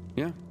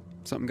 Yeah,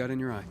 something got in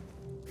your eye.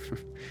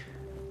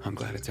 I'm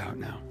glad it's out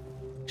now.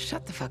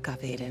 Shut the fuck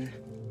up, Aiden.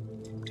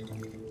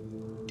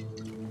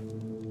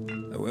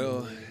 I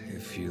will,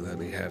 if you let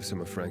me have some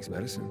of Frank's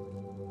medicine.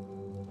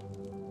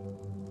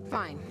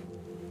 Fine.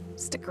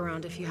 Stick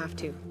around if you have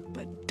to,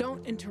 but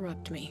don't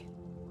interrupt me.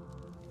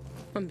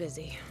 I'm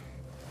busy.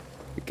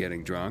 You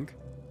getting drunk?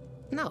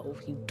 No,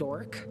 you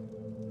dork.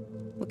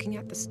 Looking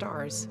at the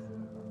stars.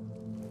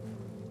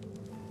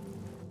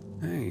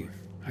 Hey,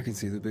 I can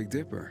see the Big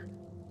Dipper.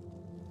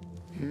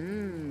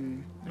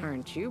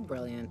 Aren't you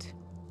brilliant?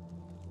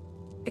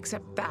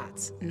 Except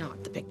that's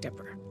not the Big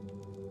Dipper.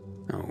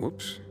 Oh,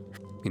 whoops.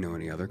 You know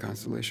any other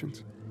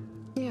constellations?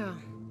 Yeah.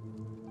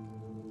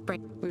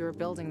 We were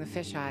building the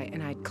fisheye,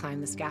 and I'd climb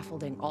the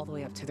scaffolding all the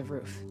way up to the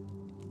roof.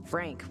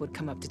 Frank would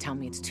come up to tell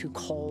me it's too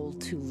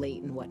cold, too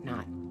late, and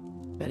whatnot.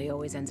 But he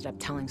always ended up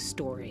telling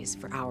stories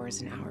for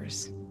hours and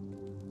hours.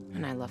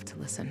 And I love to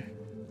listen.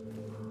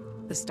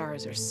 The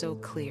stars are so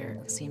clear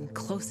and seem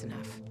close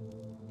enough.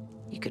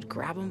 You could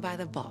grab them by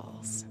the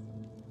balls.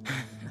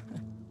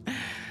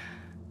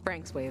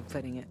 Frank's way of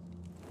putting it.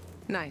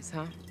 Nice,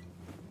 huh?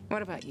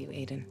 What about you,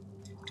 Aiden?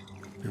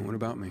 And what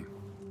about me?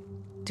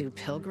 Do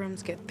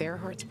pilgrims get their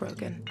hearts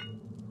broken?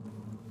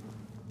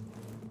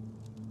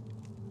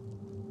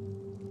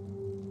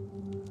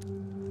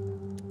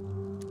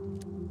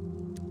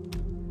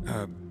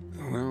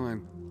 Well,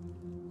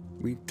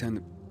 we tend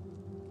to...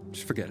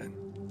 Just forget it.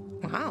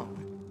 Wow.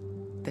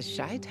 The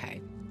shy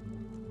type.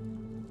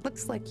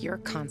 Looks like your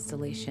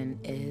constellation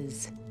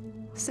is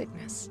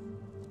Cygnus.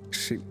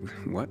 See,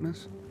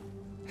 whatness?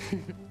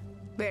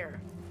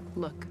 There,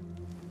 look.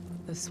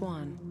 The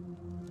swan.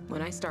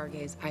 When I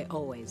stargaze, I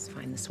always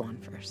find the swan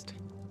first.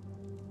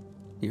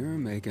 You're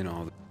making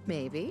all the...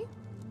 Maybe.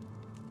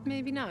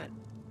 Maybe not.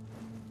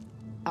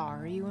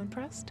 Are you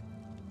impressed?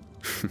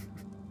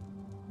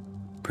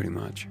 Pretty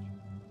much.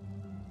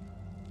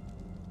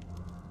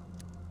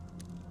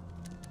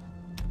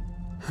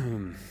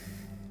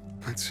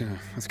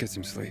 Let's get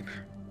some sleep.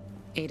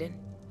 Aiden,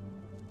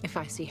 if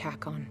I see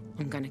Hakon,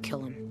 I'm gonna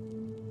kill him.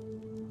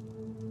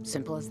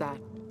 Simple as that.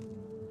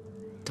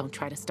 Don't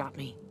try to stop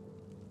me.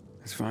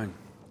 It's fine.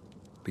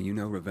 But you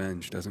know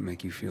revenge doesn't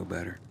make you feel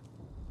better.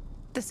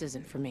 This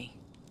isn't for me.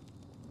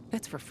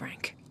 It's for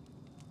Frank.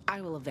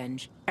 I will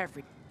avenge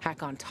every...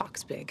 Hakon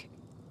talks big.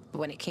 But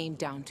when it came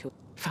down to...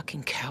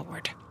 Fucking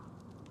coward.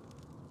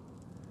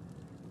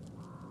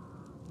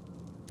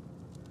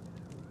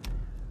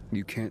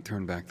 You can't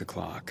turn back the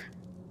clock.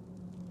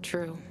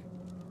 True.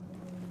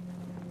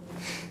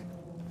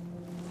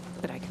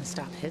 But I can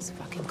stop his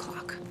fucking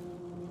clock.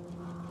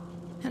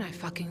 And I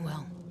fucking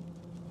will.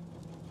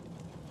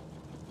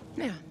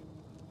 Yeah.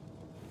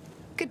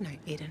 Good night,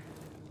 Aiden.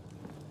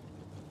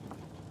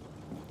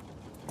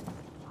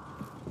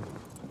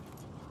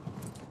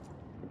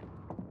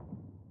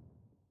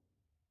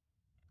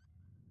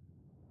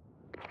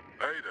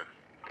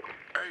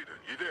 Aiden,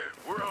 you there?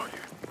 Where are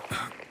you?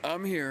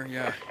 I'm here,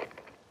 yeah.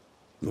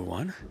 The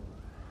one?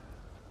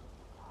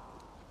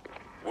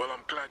 Well,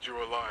 I'm glad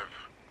you're alive.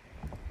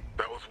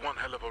 That was one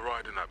hell of a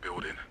ride in that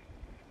building.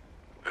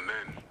 And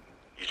then,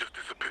 you just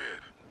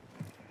disappeared.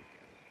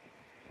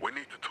 We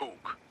need to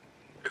talk.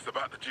 It's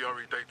about the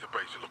GRE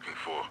database you're looking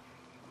for.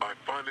 I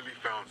finally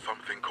found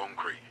something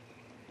concrete.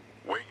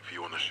 Waiting for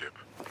you on the ship.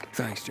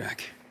 Thanks,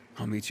 Jack.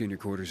 I'll meet you in your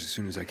quarters as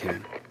soon as I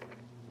can.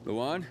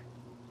 Luan?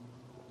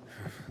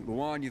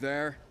 Luan, you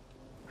there?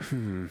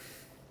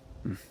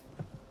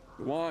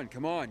 Luan,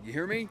 come on, you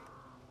hear me?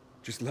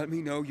 Just let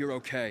me know you're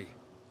okay.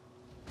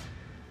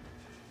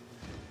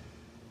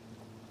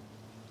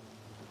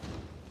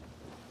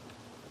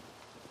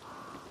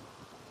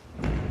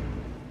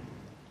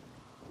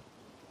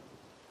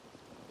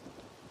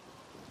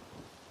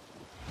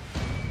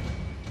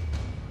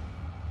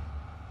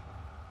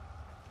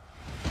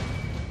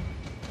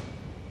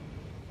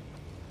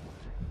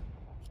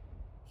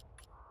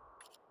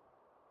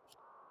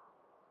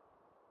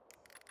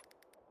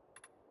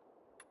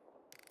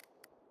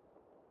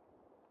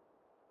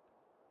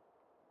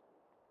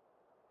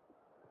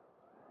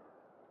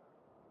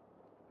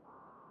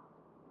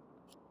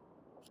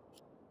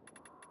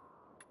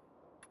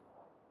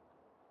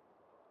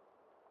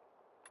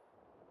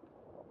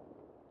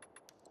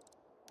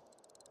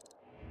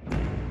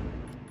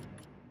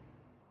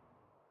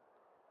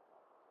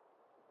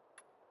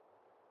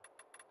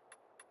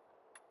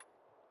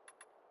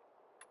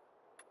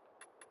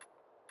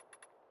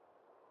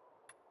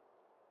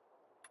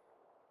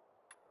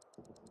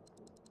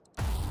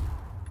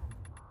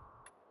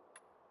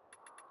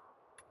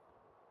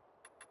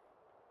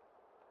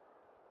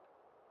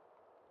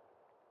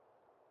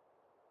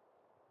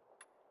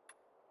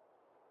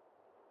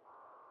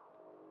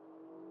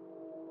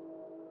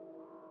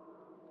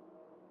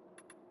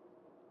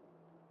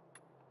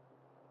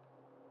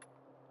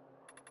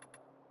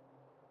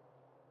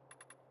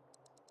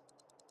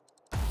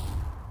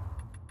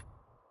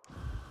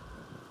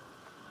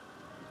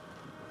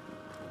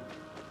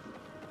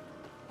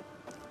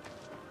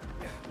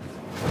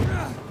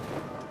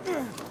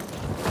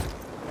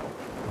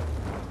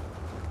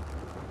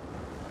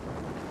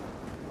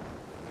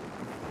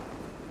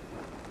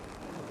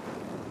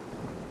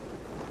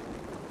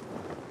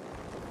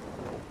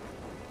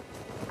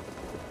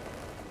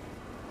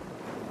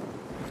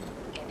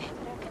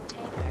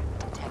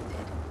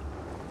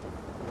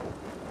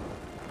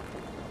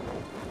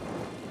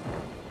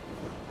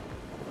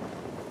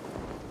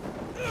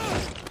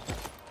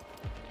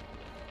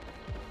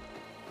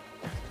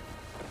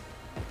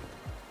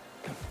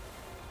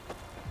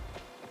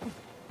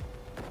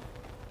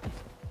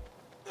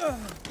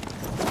 Ugh.